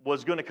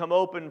was going to come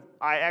open,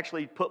 I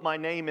actually put my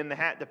name in the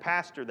hat to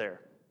pastor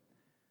there.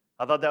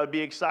 I thought that would be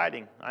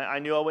exciting. I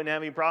knew I wouldn't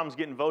have any problems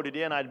getting voted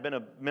in. I'd been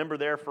a member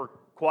there for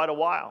quite a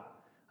while.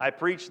 I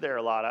preached there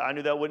a lot. I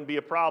knew that wouldn't be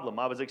a problem.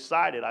 I was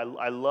excited.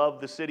 I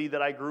loved the city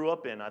that I grew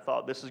up in. I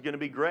thought this is going to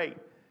be great,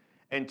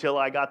 until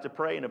I got to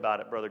praying about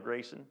it, Brother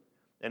Grayson.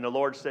 And the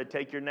Lord said,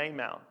 take your name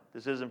out.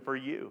 This isn't for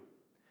you.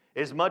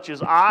 As much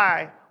as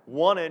I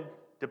wanted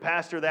to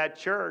pastor that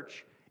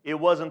church, it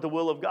wasn't the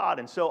will of God.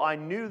 And so I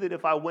knew that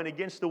if I went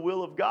against the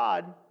will of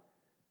God,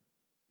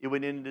 it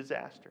would end in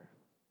disaster.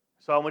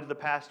 So I went to the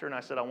pastor and I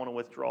said, I want to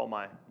withdraw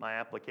my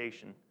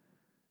application.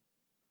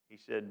 He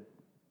said,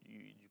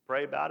 you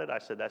pray about it? I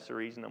said, that's the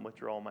reason I'm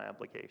withdrawing my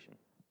application.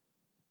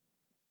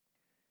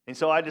 And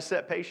so I just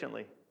sat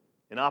patiently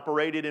and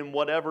operated in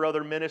whatever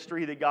other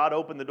ministry that God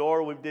opened the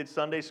door. We did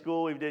Sunday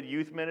school, we did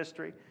youth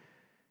ministry,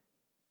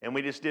 and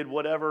we just did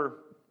whatever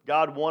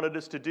God wanted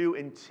us to do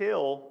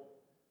until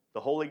the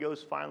Holy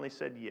Ghost finally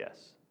said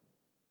yes.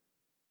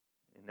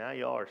 And now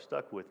y'all are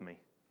stuck with me.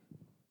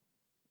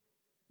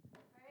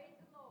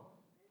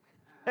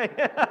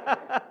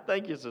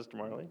 Thank you, Sister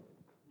Marlene.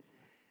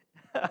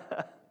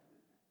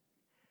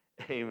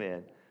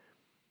 Amen.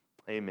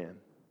 Amen.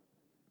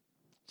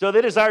 So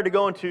they desired to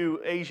go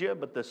into Asia,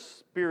 but the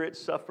Spirit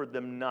suffered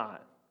them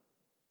not.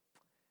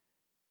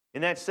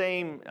 In that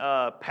same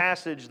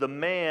passage, the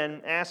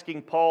man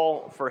asking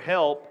Paul for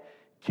help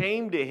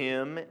came to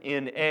him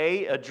in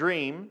a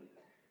dream,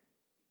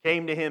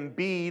 came to him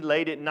B,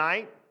 late at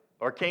night,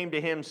 or came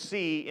to him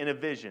C, in a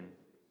vision.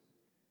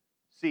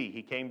 C,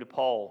 he came to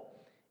Paul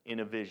in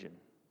a vision.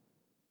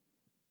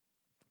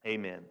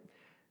 Amen.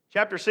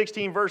 Chapter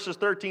 16, verses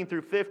 13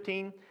 through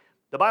 15,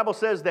 the Bible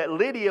says that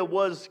Lydia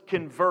was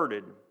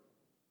converted.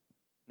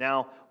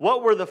 Now,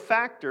 what were the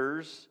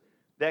factors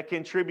that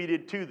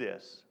contributed to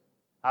this?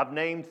 I've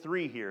named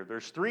three here.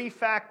 There's three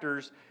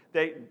factors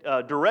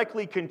that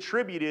directly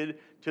contributed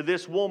to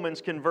this woman's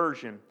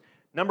conversion.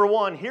 Number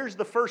one, here's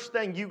the first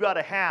thing you got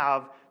to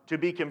have to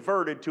be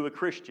converted to a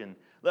Christian.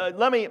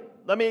 Let me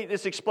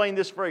just explain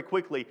this very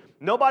quickly.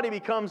 Nobody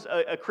becomes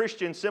a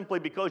Christian simply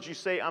because you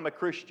say, I'm a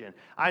Christian.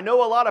 I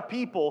know a lot of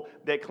people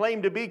that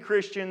claim to be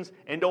Christians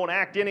and don't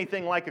act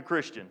anything like a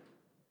Christian.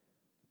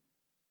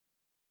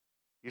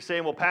 You're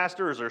saying, well,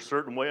 Pastor, is there a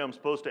certain way I'm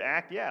supposed to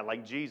act? Yeah,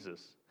 like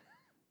Jesus.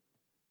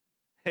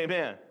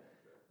 Amen.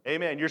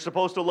 Amen. You're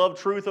supposed to love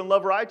truth and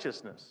love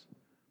righteousness.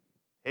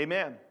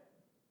 Amen.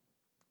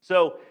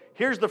 So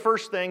here's the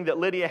first thing that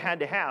Lydia had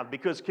to have,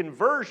 because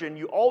conversion,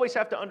 you always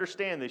have to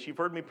understand this. You've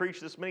heard me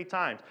preach this many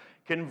times.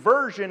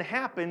 Conversion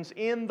happens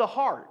in the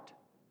heart.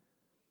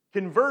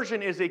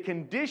 Conversion is a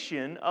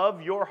condition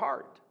of your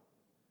heart.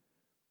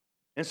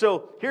 And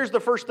so here's the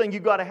first thing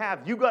you've got to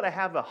have. You've got to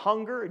have a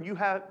hunger, and you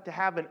have to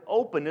have an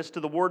openness to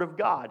the Word of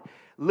God.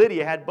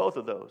 Lydia had both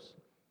of those.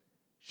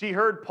 She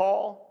heard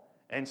Paul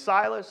and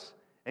Silas,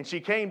 and she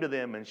came to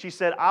them, and she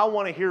said, I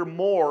want to hear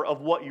more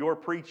of what you're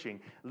preaching.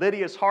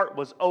 Lydia's heart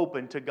was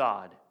open to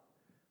God.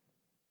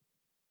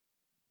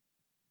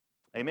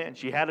 Amen.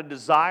 She had a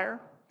desire,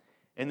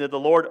 and that the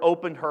Lord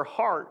opened her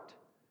heart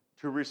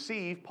to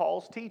receive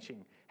Paul's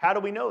teaching. How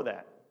do we know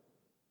that?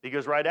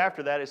 Because right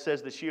after that, it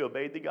says that she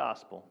obeyed the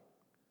gospel.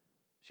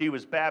 She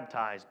was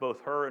baptized, both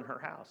her and her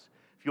house.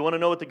 If you want to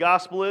know what the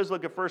gospel is,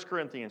 look at 1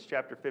 Corinthians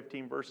chapter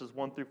 15, verses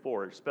 1 through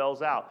 4. It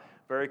spells out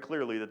very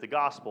clearly that the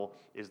gospel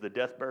is the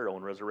death, burial,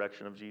 and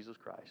resurrection of Jesus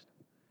Christ.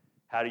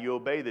 How do you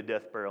obey the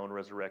death, burial, and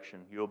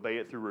resurrection? You obey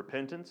it through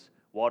repentance,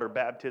 water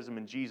baptism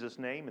in Jesus'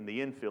 name, and the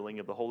infilling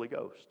of the Holy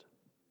Ghost.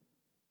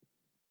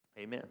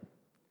 Amen.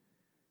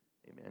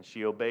 Amen.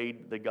 She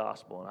obeyed the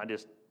gospel. And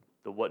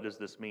what does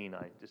this mean?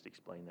 I just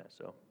explained that.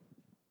 So,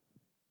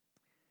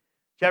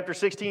 chapter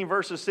 16,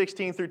 verses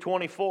 16 through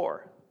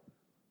 24.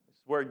 This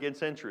is where it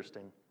gets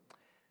interesting.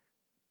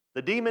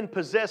 The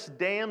demon-possessed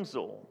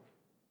damsel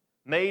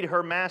made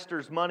her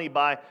master's money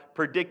by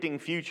predicting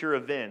future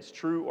events,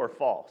 true or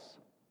false?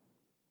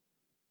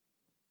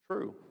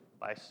 True,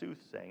 by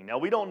soothsaying. Now,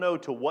 we don't know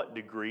to what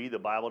degree. The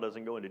Bible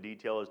doesn't go into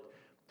detail as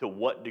to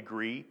what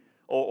degree.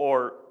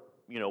 Or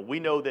we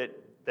know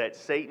that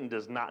Satan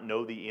does not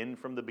know the end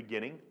from the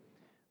beginning.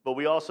 But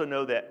we also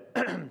know that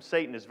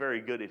Satan is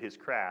very good at his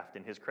craft,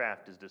 and his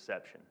craft is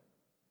deception.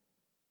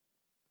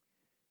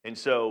 And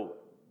so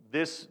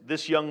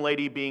this young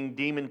lady, being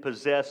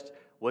demon-possessed,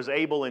 was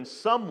able in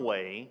some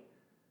way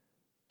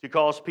to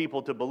cause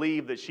people to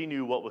believe that she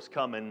knew what was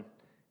coming,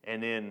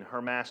 and then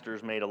her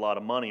masters made a lot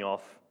of money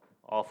off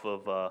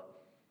of,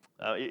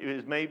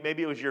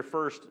 maybe it was your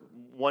first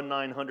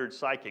 1-900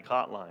 psychic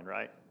hotline,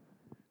 right?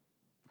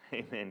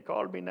 Amen.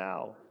 Call me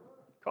now.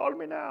 Call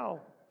me now.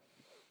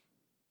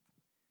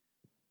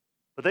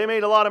 But they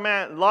made a lot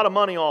of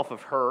money off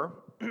of her.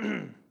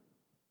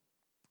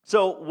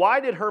 So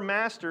why did her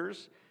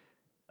masters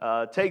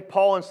take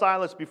Paul and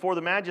Silas before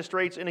the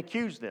magistrates and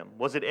accuse them?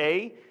 Was it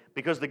A,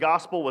 because the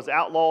gospel was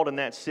outlawed in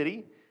that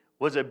city?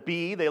 Was it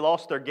B, they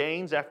lost their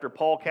gains after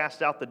Paul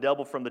cast out the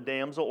devil from the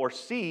damsel? Or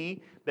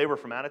C, they were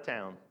from out of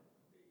town?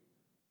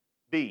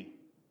 B,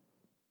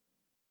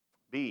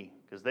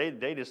 because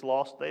they just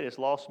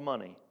lost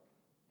money.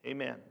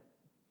 Amen.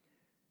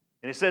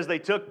 And it says they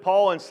took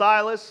Paul and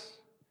Silas,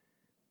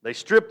 they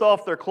stripped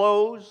off their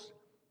clothes,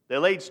 they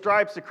laid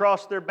stripes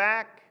across their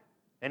back,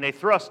 and they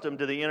thrust them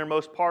to the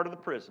innermost part of the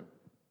prison.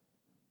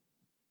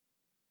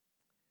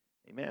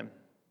 Amen.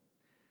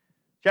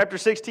 Chapter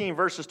 16,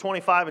 verses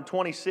 25 and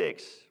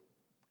 26.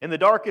 In the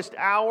darkest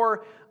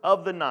hour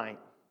of the night,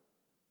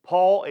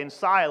 Paul and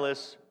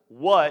Silas,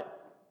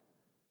 what?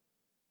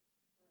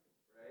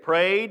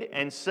 Prayed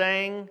and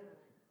sang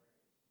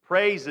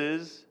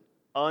praises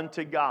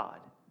unto God.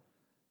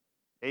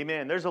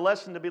 Amen. There's a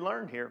lesson to be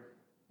learned here.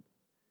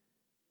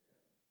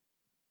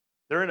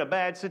 They're in a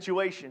bad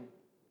situation,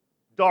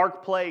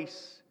 dark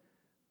place.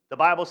 The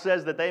Bible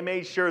says that they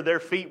made sure their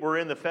feet were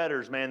in the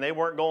fetters, man. They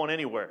weren't going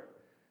anywhere.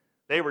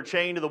 They were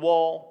chained to the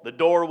wall. The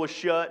door was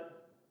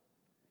shut.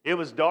 It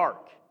was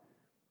dark.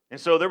 And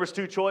so there was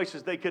two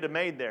choices they could have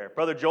made there.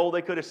 Brother Joel,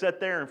 they could have sat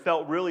there and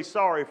felt really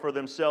sorry for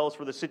themselves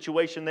for the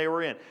situation they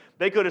were in.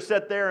 They could have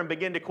sat there and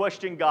begun to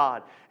question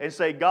God and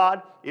say,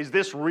 God, is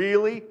this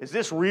really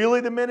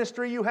the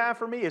ministry you have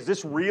for me? Is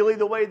this really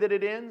the way that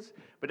it ends?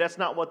 But that's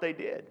not what they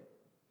did.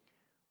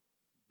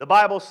 The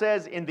Bible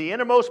says, in the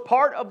innermost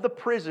part of the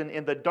prison,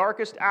 in the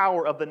darkest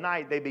hour of the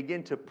night, they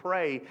begin to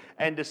pray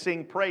and to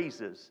sing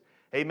praises.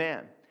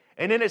 Amen.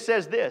 And then it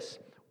says this,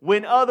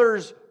 when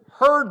others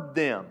heard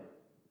them.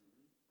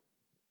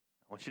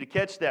 I want you to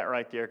catch that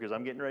right there because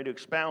I'm getting ready to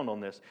expound on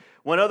this.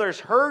 When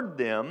others heard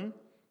them,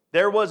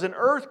 there was an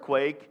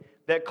earthquake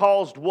that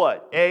caused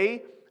what?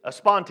 A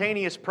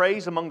spontaneous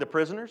praise among the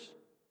prisoners.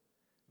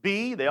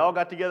 B, they all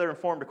got together and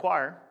formed a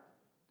choir.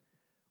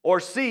 Or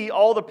C,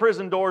 all the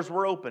prison doors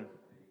were open.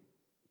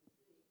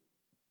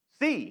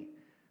 C,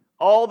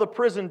 all the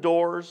prison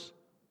doors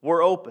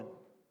were open.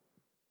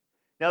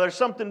 Now there's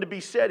something to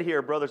be said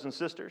here, brothers and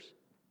sisters.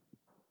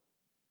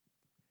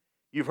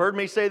 You've heard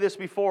me say this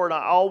before, and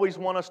I always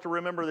want us to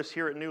remember this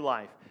here at New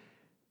Life.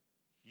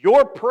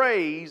 Your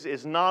praise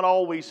is not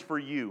always for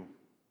you.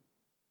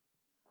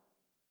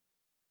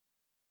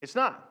 It's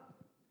not.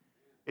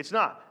 It's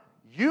not.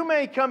 You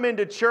may come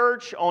into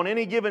church on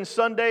any given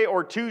Sunday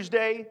or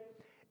Tuesday,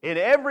 and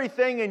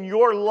everything in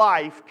your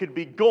life could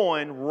be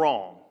going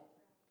wrong.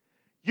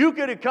 You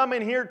could have come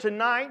in here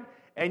tonight,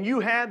 and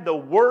you had the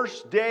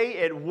worst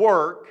day at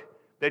work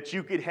that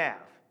you could have.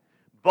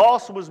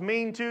 Boss was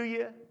mean to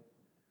you.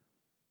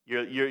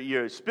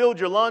 You spilled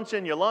your lunch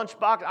in your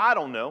lunchbox. I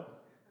don't know.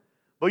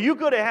 But you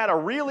could have had a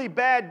really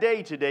bad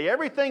day today.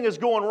 Everything is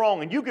going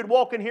wrong. And you could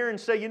walk in here and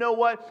say, you know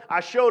what?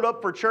 I showed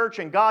up for church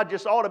and God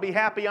just ought to be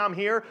happy I'm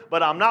here,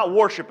 but I'm not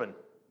worshiping.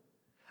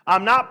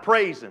 I'm not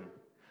praising.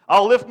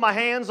 I'll lift my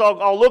hands.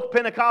 I'll look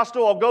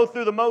Pentecostal. I'll go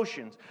through the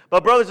motions.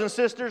 But brothers and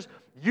sisters,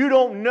 you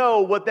don't know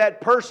what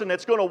that person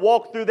that's going to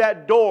walk through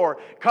that door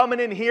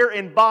coming in here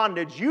in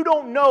bondage, you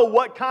don't know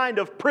what kind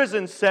of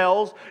prison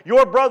cells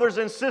your brothers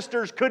and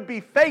sisters could be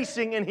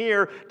facing in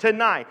here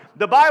tonight.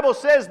 The Bible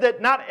says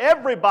that not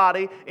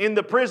everybody in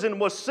the prison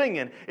was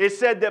singing. It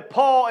said that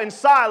Paul and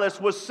Silas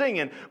was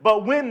singing.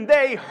 But when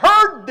they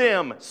heard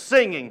them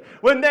singing,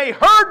 when they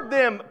heard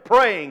them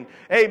praying,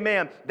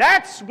 amen,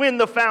 that's when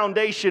the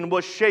foundation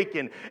was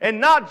shaken.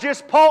 And not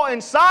just Paul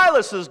and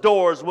Silas's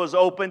doors was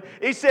open.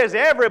 It says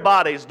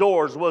everybody's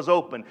doors was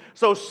open.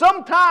 So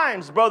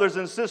sometimes, brothers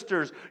and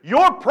sisters,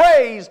 your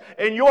praise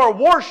and your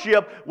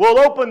worship will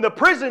open the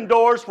prison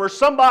doors for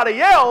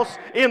somebody else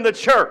in the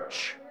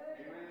church.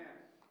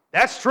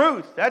 That's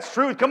truth. That's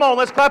truth. Come on,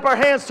 let's clap our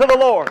hands to the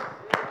Lord.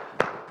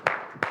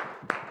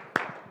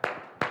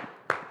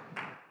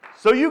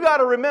 So you got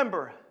to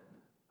remember,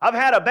 I've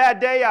had a bad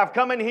day. I've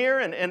come in here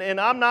and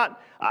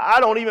I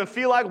don't even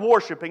feel like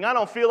worshiping. I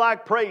don't feel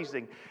like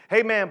praising.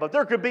 Hey man, but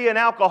there could be an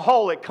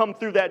alcoholic come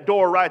through that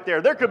door right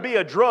there. There could be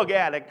a drug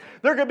addict.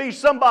 There could be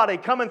somebody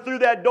coming through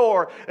that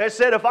door that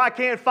said, if I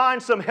can't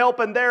find some help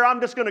in there,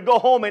 I'm just going to go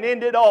home and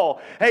end it all.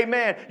 Hey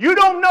man, you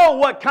don't know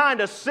what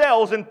kind of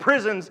cells and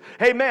prisons,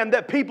 hey man,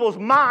 that people's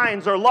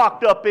minds are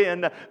locked up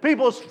in.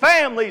 People's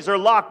families are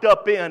locked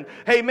up in.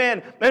 Hey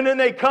man, and then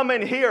they come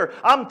in here.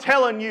 I'm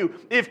telling you,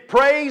 if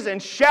praise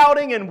and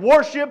shouting and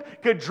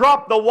worship could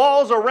drop the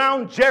walls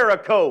around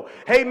Jericho,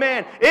 hey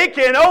man, it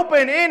can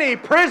open any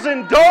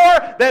prison door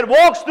that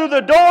walks through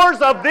the doors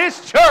of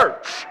this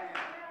church.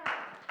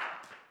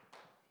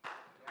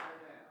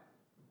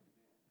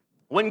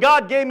 When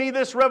God gave me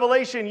this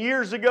revelation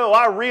years ago,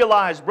 I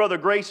realized, Brother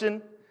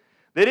Grayson,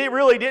 that it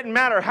really didn't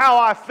matter how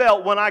I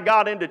felt when I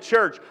got into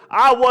church.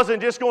 I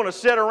wasn't just going to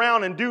sit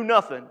around and do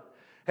nothing.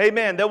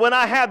 Amen. That when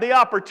I had the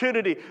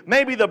opportunity,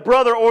 maybe the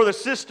brother or the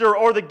sister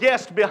or the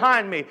guest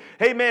behind me,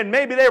 amen,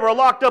 maybe they were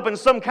locked up in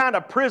some kind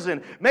of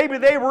prison. Maybe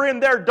they were in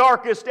their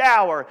darkest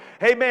hour.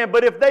 Amen.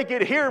 But if they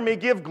could hear me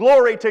give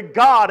glory to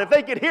God, if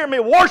they could hear me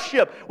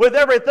worship with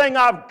everything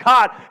I've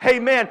got,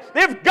 amen.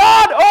 If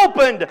God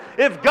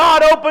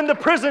opened the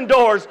prison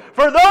doors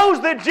for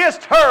those that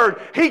just heard,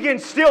 He can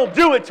still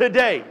do it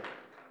today.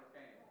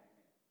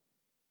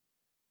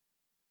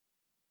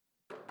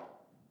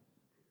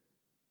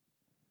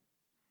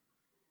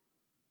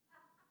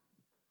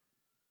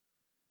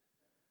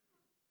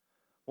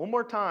 One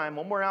more time,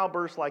 one more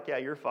outburst like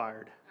that, you're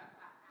fired.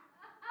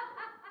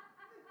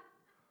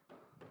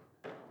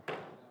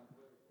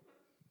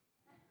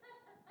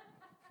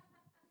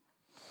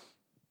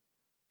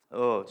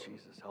 Oh,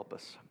 Jesus, help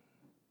us.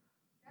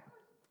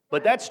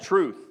 But that's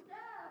truth.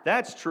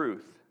 That's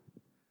truth.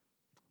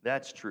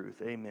 That's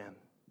truth. Amen.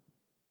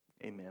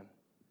 Amen.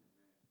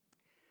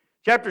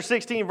 Chapter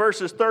 16,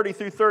 verses 30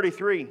 through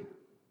 33.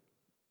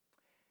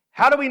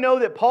 How do we know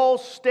that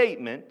Paul's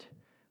statement,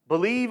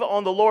 believe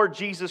on the Lord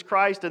Jesus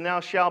Christ and thou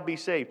shalt be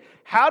saved?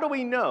 How do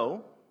we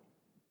know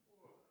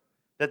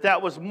that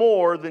that was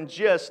more than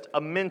just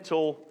a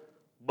mental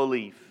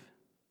belief?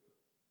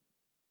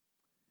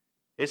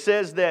 It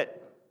says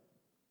that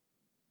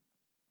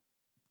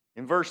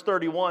in verse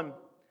 31,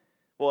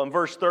 in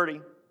verse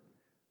 30,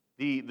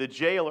 the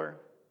jailer,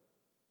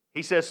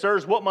 he says,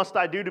 sirs, what must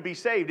I do to be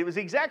saved? It was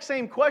the exact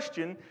same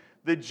question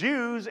the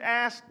Jews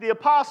asked the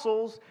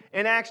apostles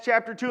in Acts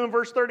chapter 2 and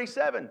verse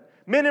 37.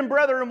 Men and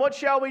brethren, what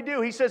shall we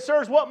do? He says,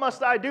 sirs, what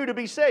must I do to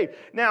be saved?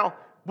 Now,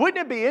 wouldn't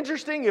it be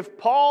interesting if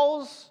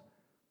Paul's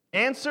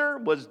answer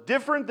was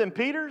different than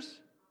Peter's?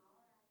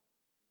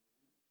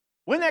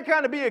 Wouldn't that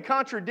kind of be a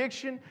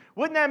contradiction?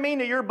 Wouldn't that mean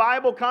that your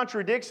Bible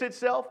contradicts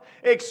itself?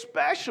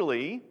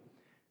 Especially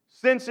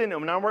since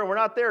we're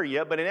not there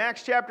yet, but in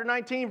Acts chapter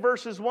 19,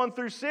 verses 1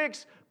 through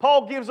 6,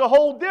 Paul gives a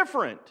whole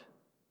different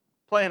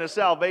plan of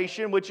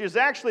salvation, which is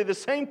actually the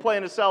same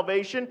plan of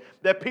salvation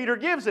that Peter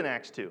gives in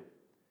Acts 2.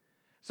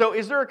 So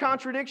is there a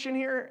contradiction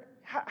here?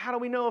 How do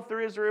we know if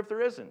there is or if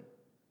there isn't?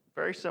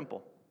 Very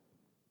simple.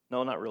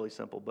 No, not really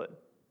simple, but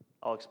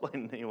I'll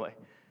explain it anyway.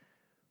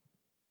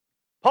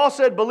 Paul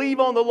said, believe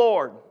on the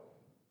Lord.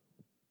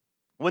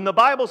 When the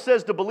Bible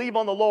says to believe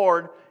on the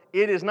Lord,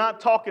 it is not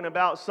talking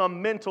about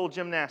some mental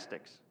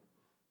gymnastics.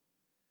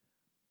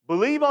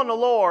 Believe on the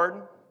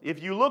Lord,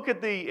 if you look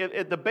at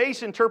the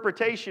base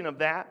interpretation of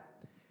that,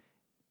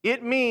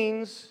 it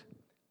means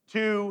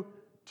to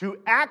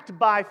act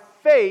by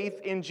faith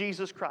in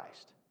Jesus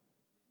Christ.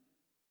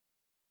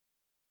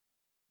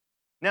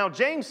 Now,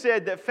 James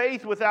said that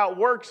faith without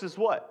works is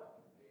what?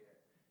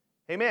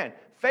 Amen.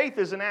 Faith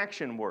is an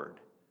action word.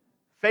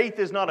 Faith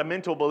is not a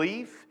mental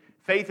belief.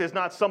 Faith is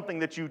not something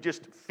that you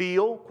just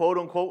feel, quote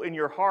unquote, in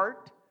your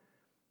heart.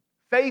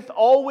 Faith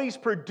always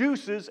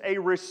produces a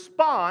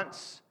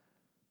response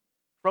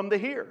from the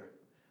hearer.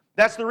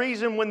 That's the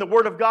reason when the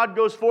Word of God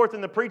goes forth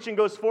and the preaching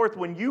goes forth,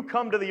 when you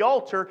come to the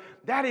altar,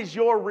 that is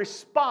your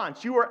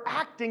response. You are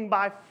acting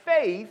by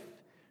faith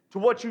to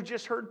what you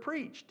just heard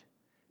preached.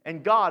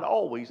 And God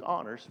always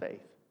honors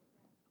faith.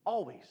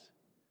 Always.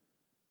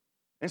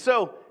 And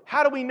so,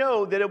 how do we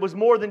know that it was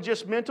more than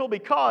just mental?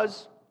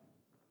 Because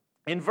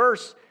in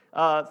verse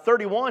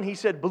 31, he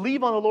said,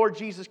 believe on the Lord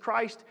Jesus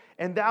Christ,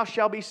 and thou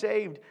shalt be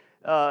saved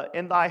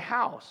in thy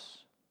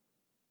house.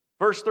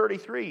 Verse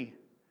 33,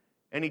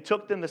 and he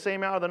took them the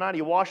same hour of the night,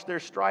 he washed their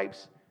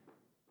stripes,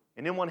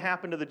 and then what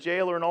happened to the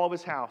jailer and all of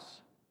his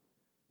house?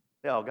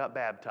 They all got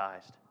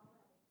baptized.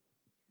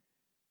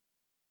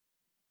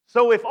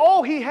 So if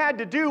all he had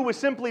to do was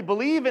simply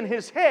believe in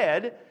his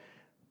head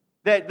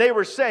that they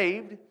were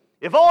saved,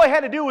 if all he had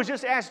to do was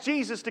just ask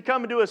Jesus to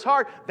come into his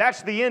heart,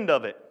 that's the end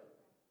of it.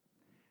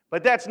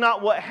 But that's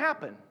not what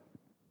happened.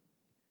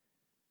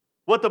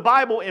 What the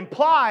Bible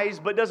implies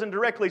but doesn't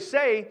directly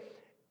say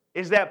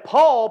is that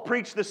Paul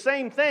preached the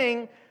same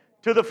thing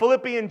to the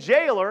Philippian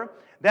jailer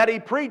that he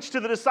preached to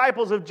the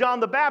disciples of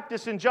John the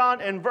Baptist in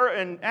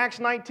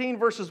Acts 19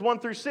 verses 1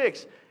 through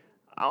 6.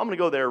 I'm going to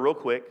go there real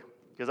quick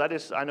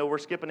because I know we're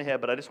skipping ahead,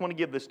 but I just want to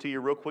give this to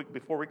you real quick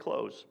before we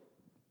close.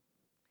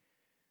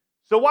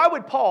 So why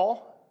would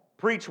Paul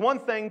preach one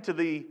thing to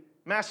the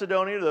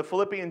Macedonian, to the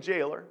Philippian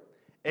jailer,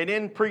 and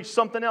then preach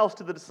something else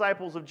to the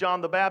disciples of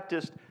John the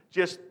Baptist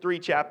just 3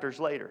 chapters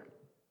later?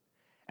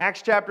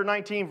 Acts chapter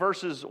 19,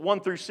 verses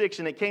 1 through 6,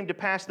 and it came to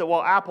pass that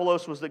while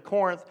Apollos was at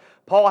Corinth,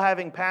 Paul,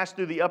 having passed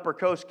through the upper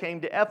coast,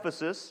 came to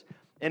Ephesus,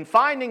 and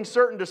finding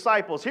certain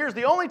disciples. Here's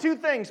the only 2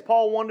 things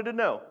Paul wanted to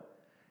know.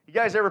 You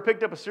guys ever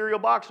picked up a cereal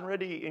box and read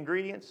the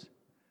ingredients?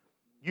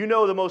 You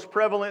know the most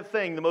prevalent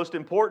thing, the most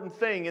important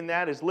thing in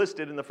that is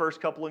listed in the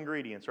first couple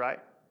ingredients, right?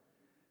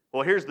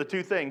 Well, here's the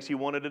 2 things he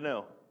wanted to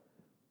know.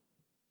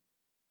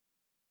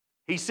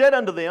 He said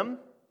unto them,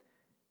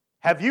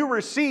 have you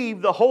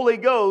received the Holy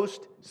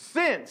Ghost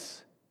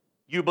since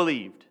you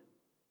believed?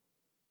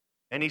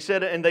 And they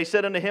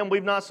said unto him,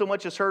 we've not so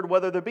much as heard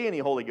whether there be any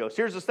Holy Ghost.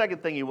 Here's the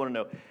second thing you want to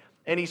know.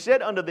 And he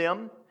said unto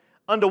them,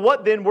 unto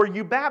what then were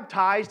you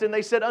baptized? And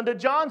they said, unto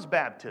John's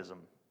baptism.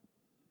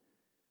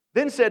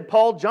 Then said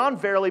Paul, John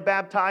verily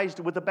baptized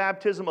with the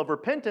baptism of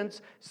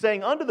repentance,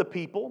 saying unto the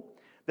people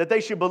that they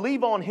should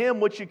believe on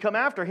him which should come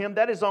after him,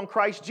 that is on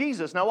Christ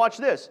Jesus. Now watch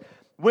this.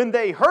 When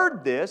they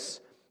heard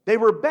this, they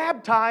were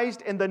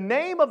baptized in the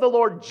name of the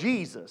Lord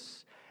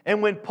Jesus.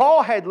 And when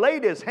Paul had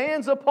laid his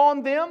hands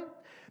upon them,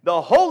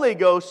 the Holy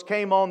Ghost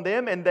came on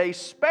them, and they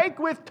spake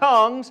with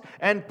tongues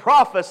and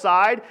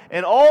prophesied,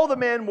 and all the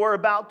men were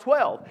about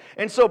 12.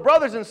 And so,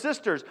 brothers and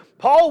sisters,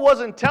 Paul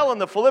wasn't telling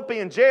the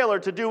Philippian jailer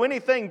to do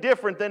anything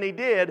different than he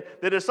did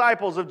the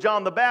disciples of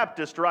John the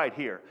Baptist right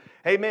here.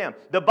 Amen.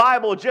 The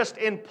Bible just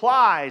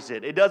implies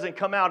it. It doesn't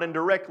come out and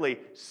directly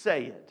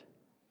say it.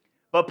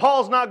 But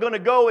Paul's not going to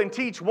go and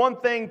teach one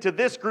thing to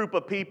this group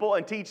of people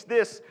and teach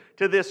this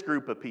to this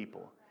group of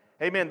people.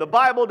 Amen. The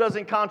Bible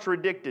doesn't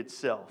contradict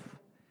itself.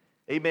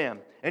 Amen.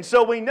 And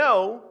so we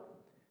know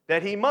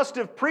that he must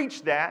have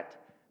preached that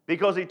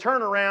because he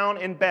turned around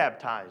and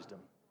baptized them.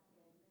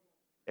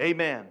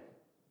 Amen.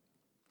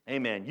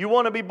 Amen. You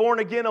want to be born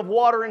again of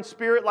water and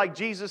spirit like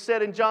Jesus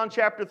said in John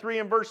chapter 3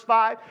 and verse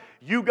 5?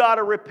 You got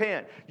to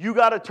repent. You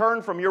got to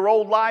turn from your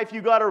old life.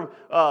 You got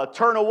to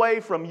turn away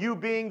from you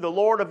being the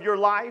Lord of your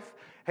life.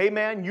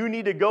 Amen. You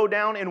need to go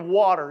down in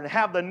water and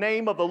have the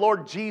name of the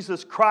Lord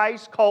Jesus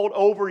Christ called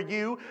over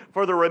you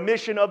for the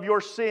remission of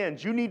your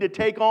sins. You need to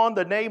take on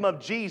the name of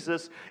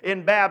Jesus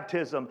in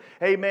baptism.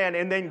 Amen.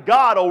 And then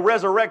God will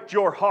resurrect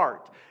your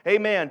heart.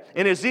 Amen.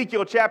 In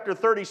Ezekiel chapter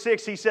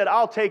 36, he said,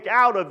 I'll take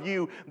out of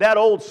you that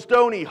old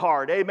stony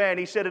heart. Amen.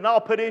 He said, and I'll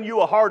put in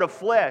you a heart of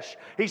flesh.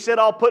 He said,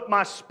 I'll put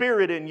my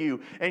spirit in you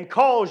and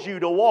cause you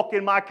to walk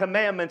in my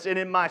commandments and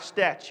in my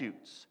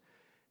statutes.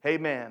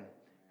 Amen.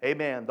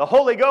 Amen. The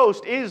Holy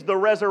Ghost is the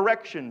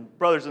resurrection,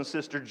 brothers and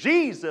sisters.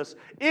 Jesus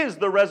is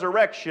the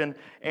resurrection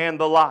and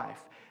the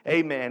life.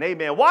 Amen.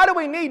 Amen. Why do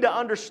we need to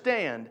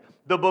understand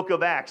the book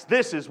of Acts?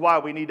 This is why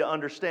we need to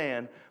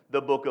understand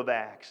the book of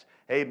Acts.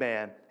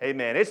 Amen.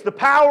 Amen. It's the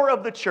power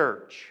of the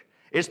church.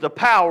 It's the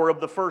power of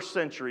the first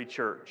century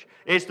church.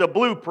 It's the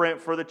blueprint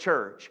for the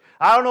church.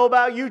 I don't know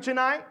about you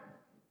tonight,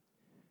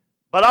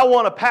 but I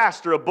want to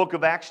pastor a book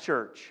of Acts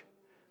church.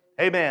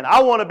 Amen.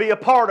 I want to be a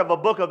part of a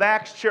book of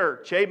Acts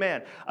church.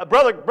 Amen.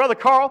 Brother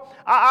Carl,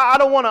 I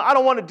don't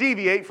want to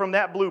deviate from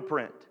that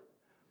blueprint.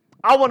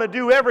 I want to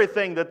do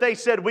everything that they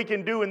said we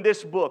can do in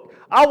this book.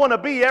 I want to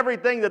be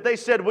everything that they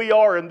said we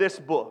are in this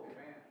book.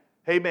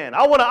 Amen.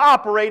 I want to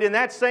operate in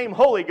that same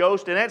Holy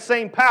Ghost and that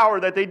same power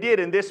that they did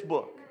in this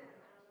book.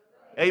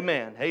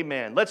 Amen.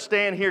 Amen. Let's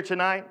stand here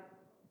tonight.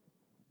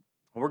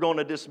 We're going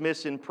to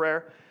dismiss in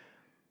prayer.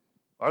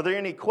 Are there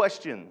any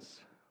questions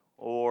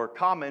or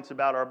comments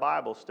about our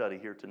Bible study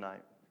here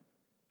tonight?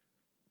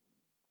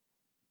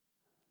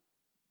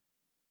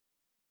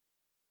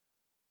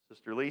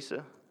 Sister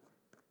Lisa,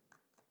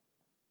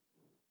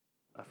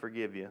 I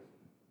forgive you.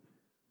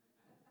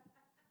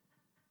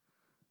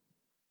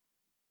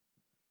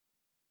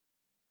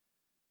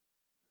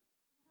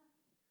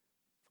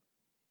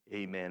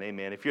 Amen,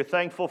 amen. If you're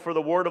thankful for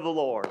the word of the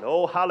Lord,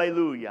 oh,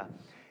 hallelujah.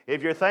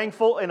 If you're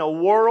thankful in a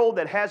world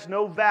that has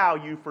no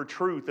value for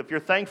truth, if you're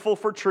thankful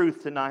for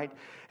truth tonight,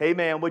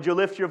 amen, would you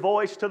lift your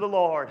voice to the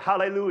Lord?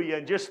 Hallelujah.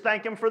 And just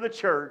thank Him for the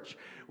church.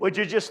 Would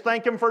you just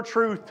thank Him for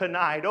truth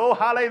tonight? Oh,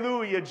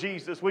 hallelujah,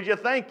 Jesus. Would you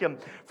thank Him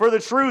for the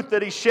truth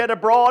that He shed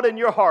abroad in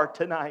your heart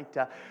tonight?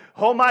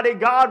 Almighty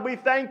God, we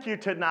thank You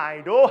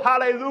tonight. Oh,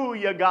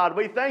 hallelujah, God.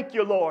 We thank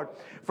You, Lord,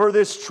 for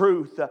this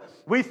truth.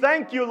 We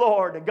thank You,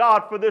 Lord,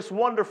 God, for this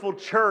wonderful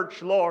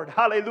church, Lord.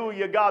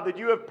 Hallelujah, God, that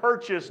You have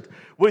purchased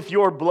with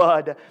Your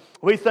blood.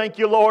 We thank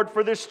You, Lord,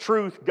 for this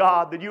truth,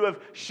 God, that You have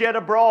shed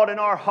abroad in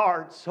our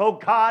hearts. Oh,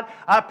 God,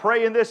 I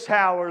pray in this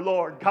hour,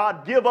 Lord,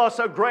 God, give us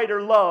a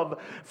greater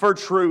love for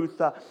truth.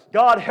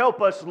 God,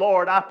 help us,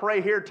 Lord. I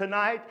pray here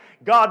tonight,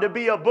 God, to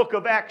be a book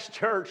of Acts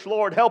church.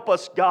 Lord, help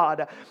us,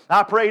 God.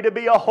 I pray to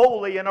be a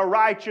holy and a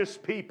righteous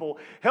people.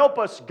 Help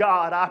us,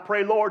 God. I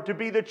pray, Lord, to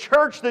be the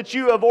church that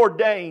You have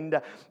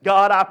ordained.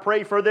 God, I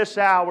pray for this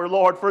hour,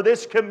 Lord, for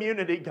this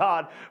community,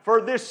 God,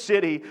 for this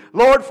city.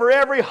 Lord, for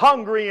every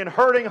hungry and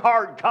hurting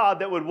heart, God,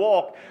 that would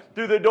walk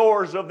through the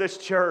doors of this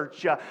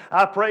church.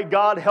 I pray,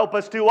 God, help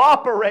us to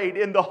operate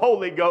in the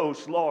Holy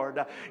Ghost,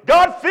 Lord.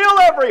 God, fill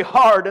every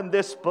heart in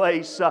this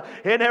place,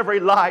 in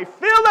every life.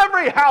 Fill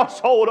every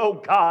household, oh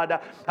God.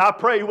 I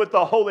pray with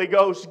the Holy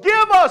Ghost.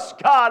 Give us,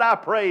 God, I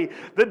pray,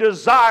 the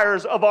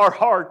desires of our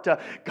heart.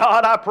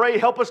 God, I pray,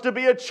 help us to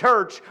be a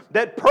church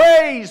that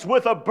prays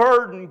with a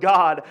burden,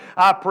 God.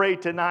 I pray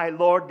tonight,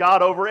 Lord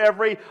God, over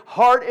every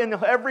heart and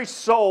every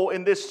soul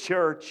in this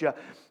church.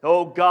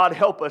 Oh, God,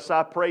 help us,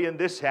 I pray, in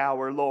this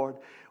hour, Lord.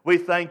 We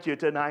thank You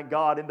tonight,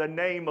 God. In the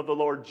name of the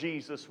Lord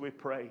Jesus, we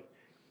pray.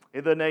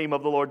 In the name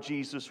of the Lord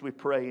Jesus, we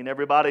pray. And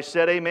everybody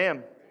said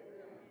amen.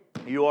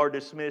 You are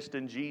dismissed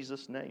in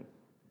Jesus' name.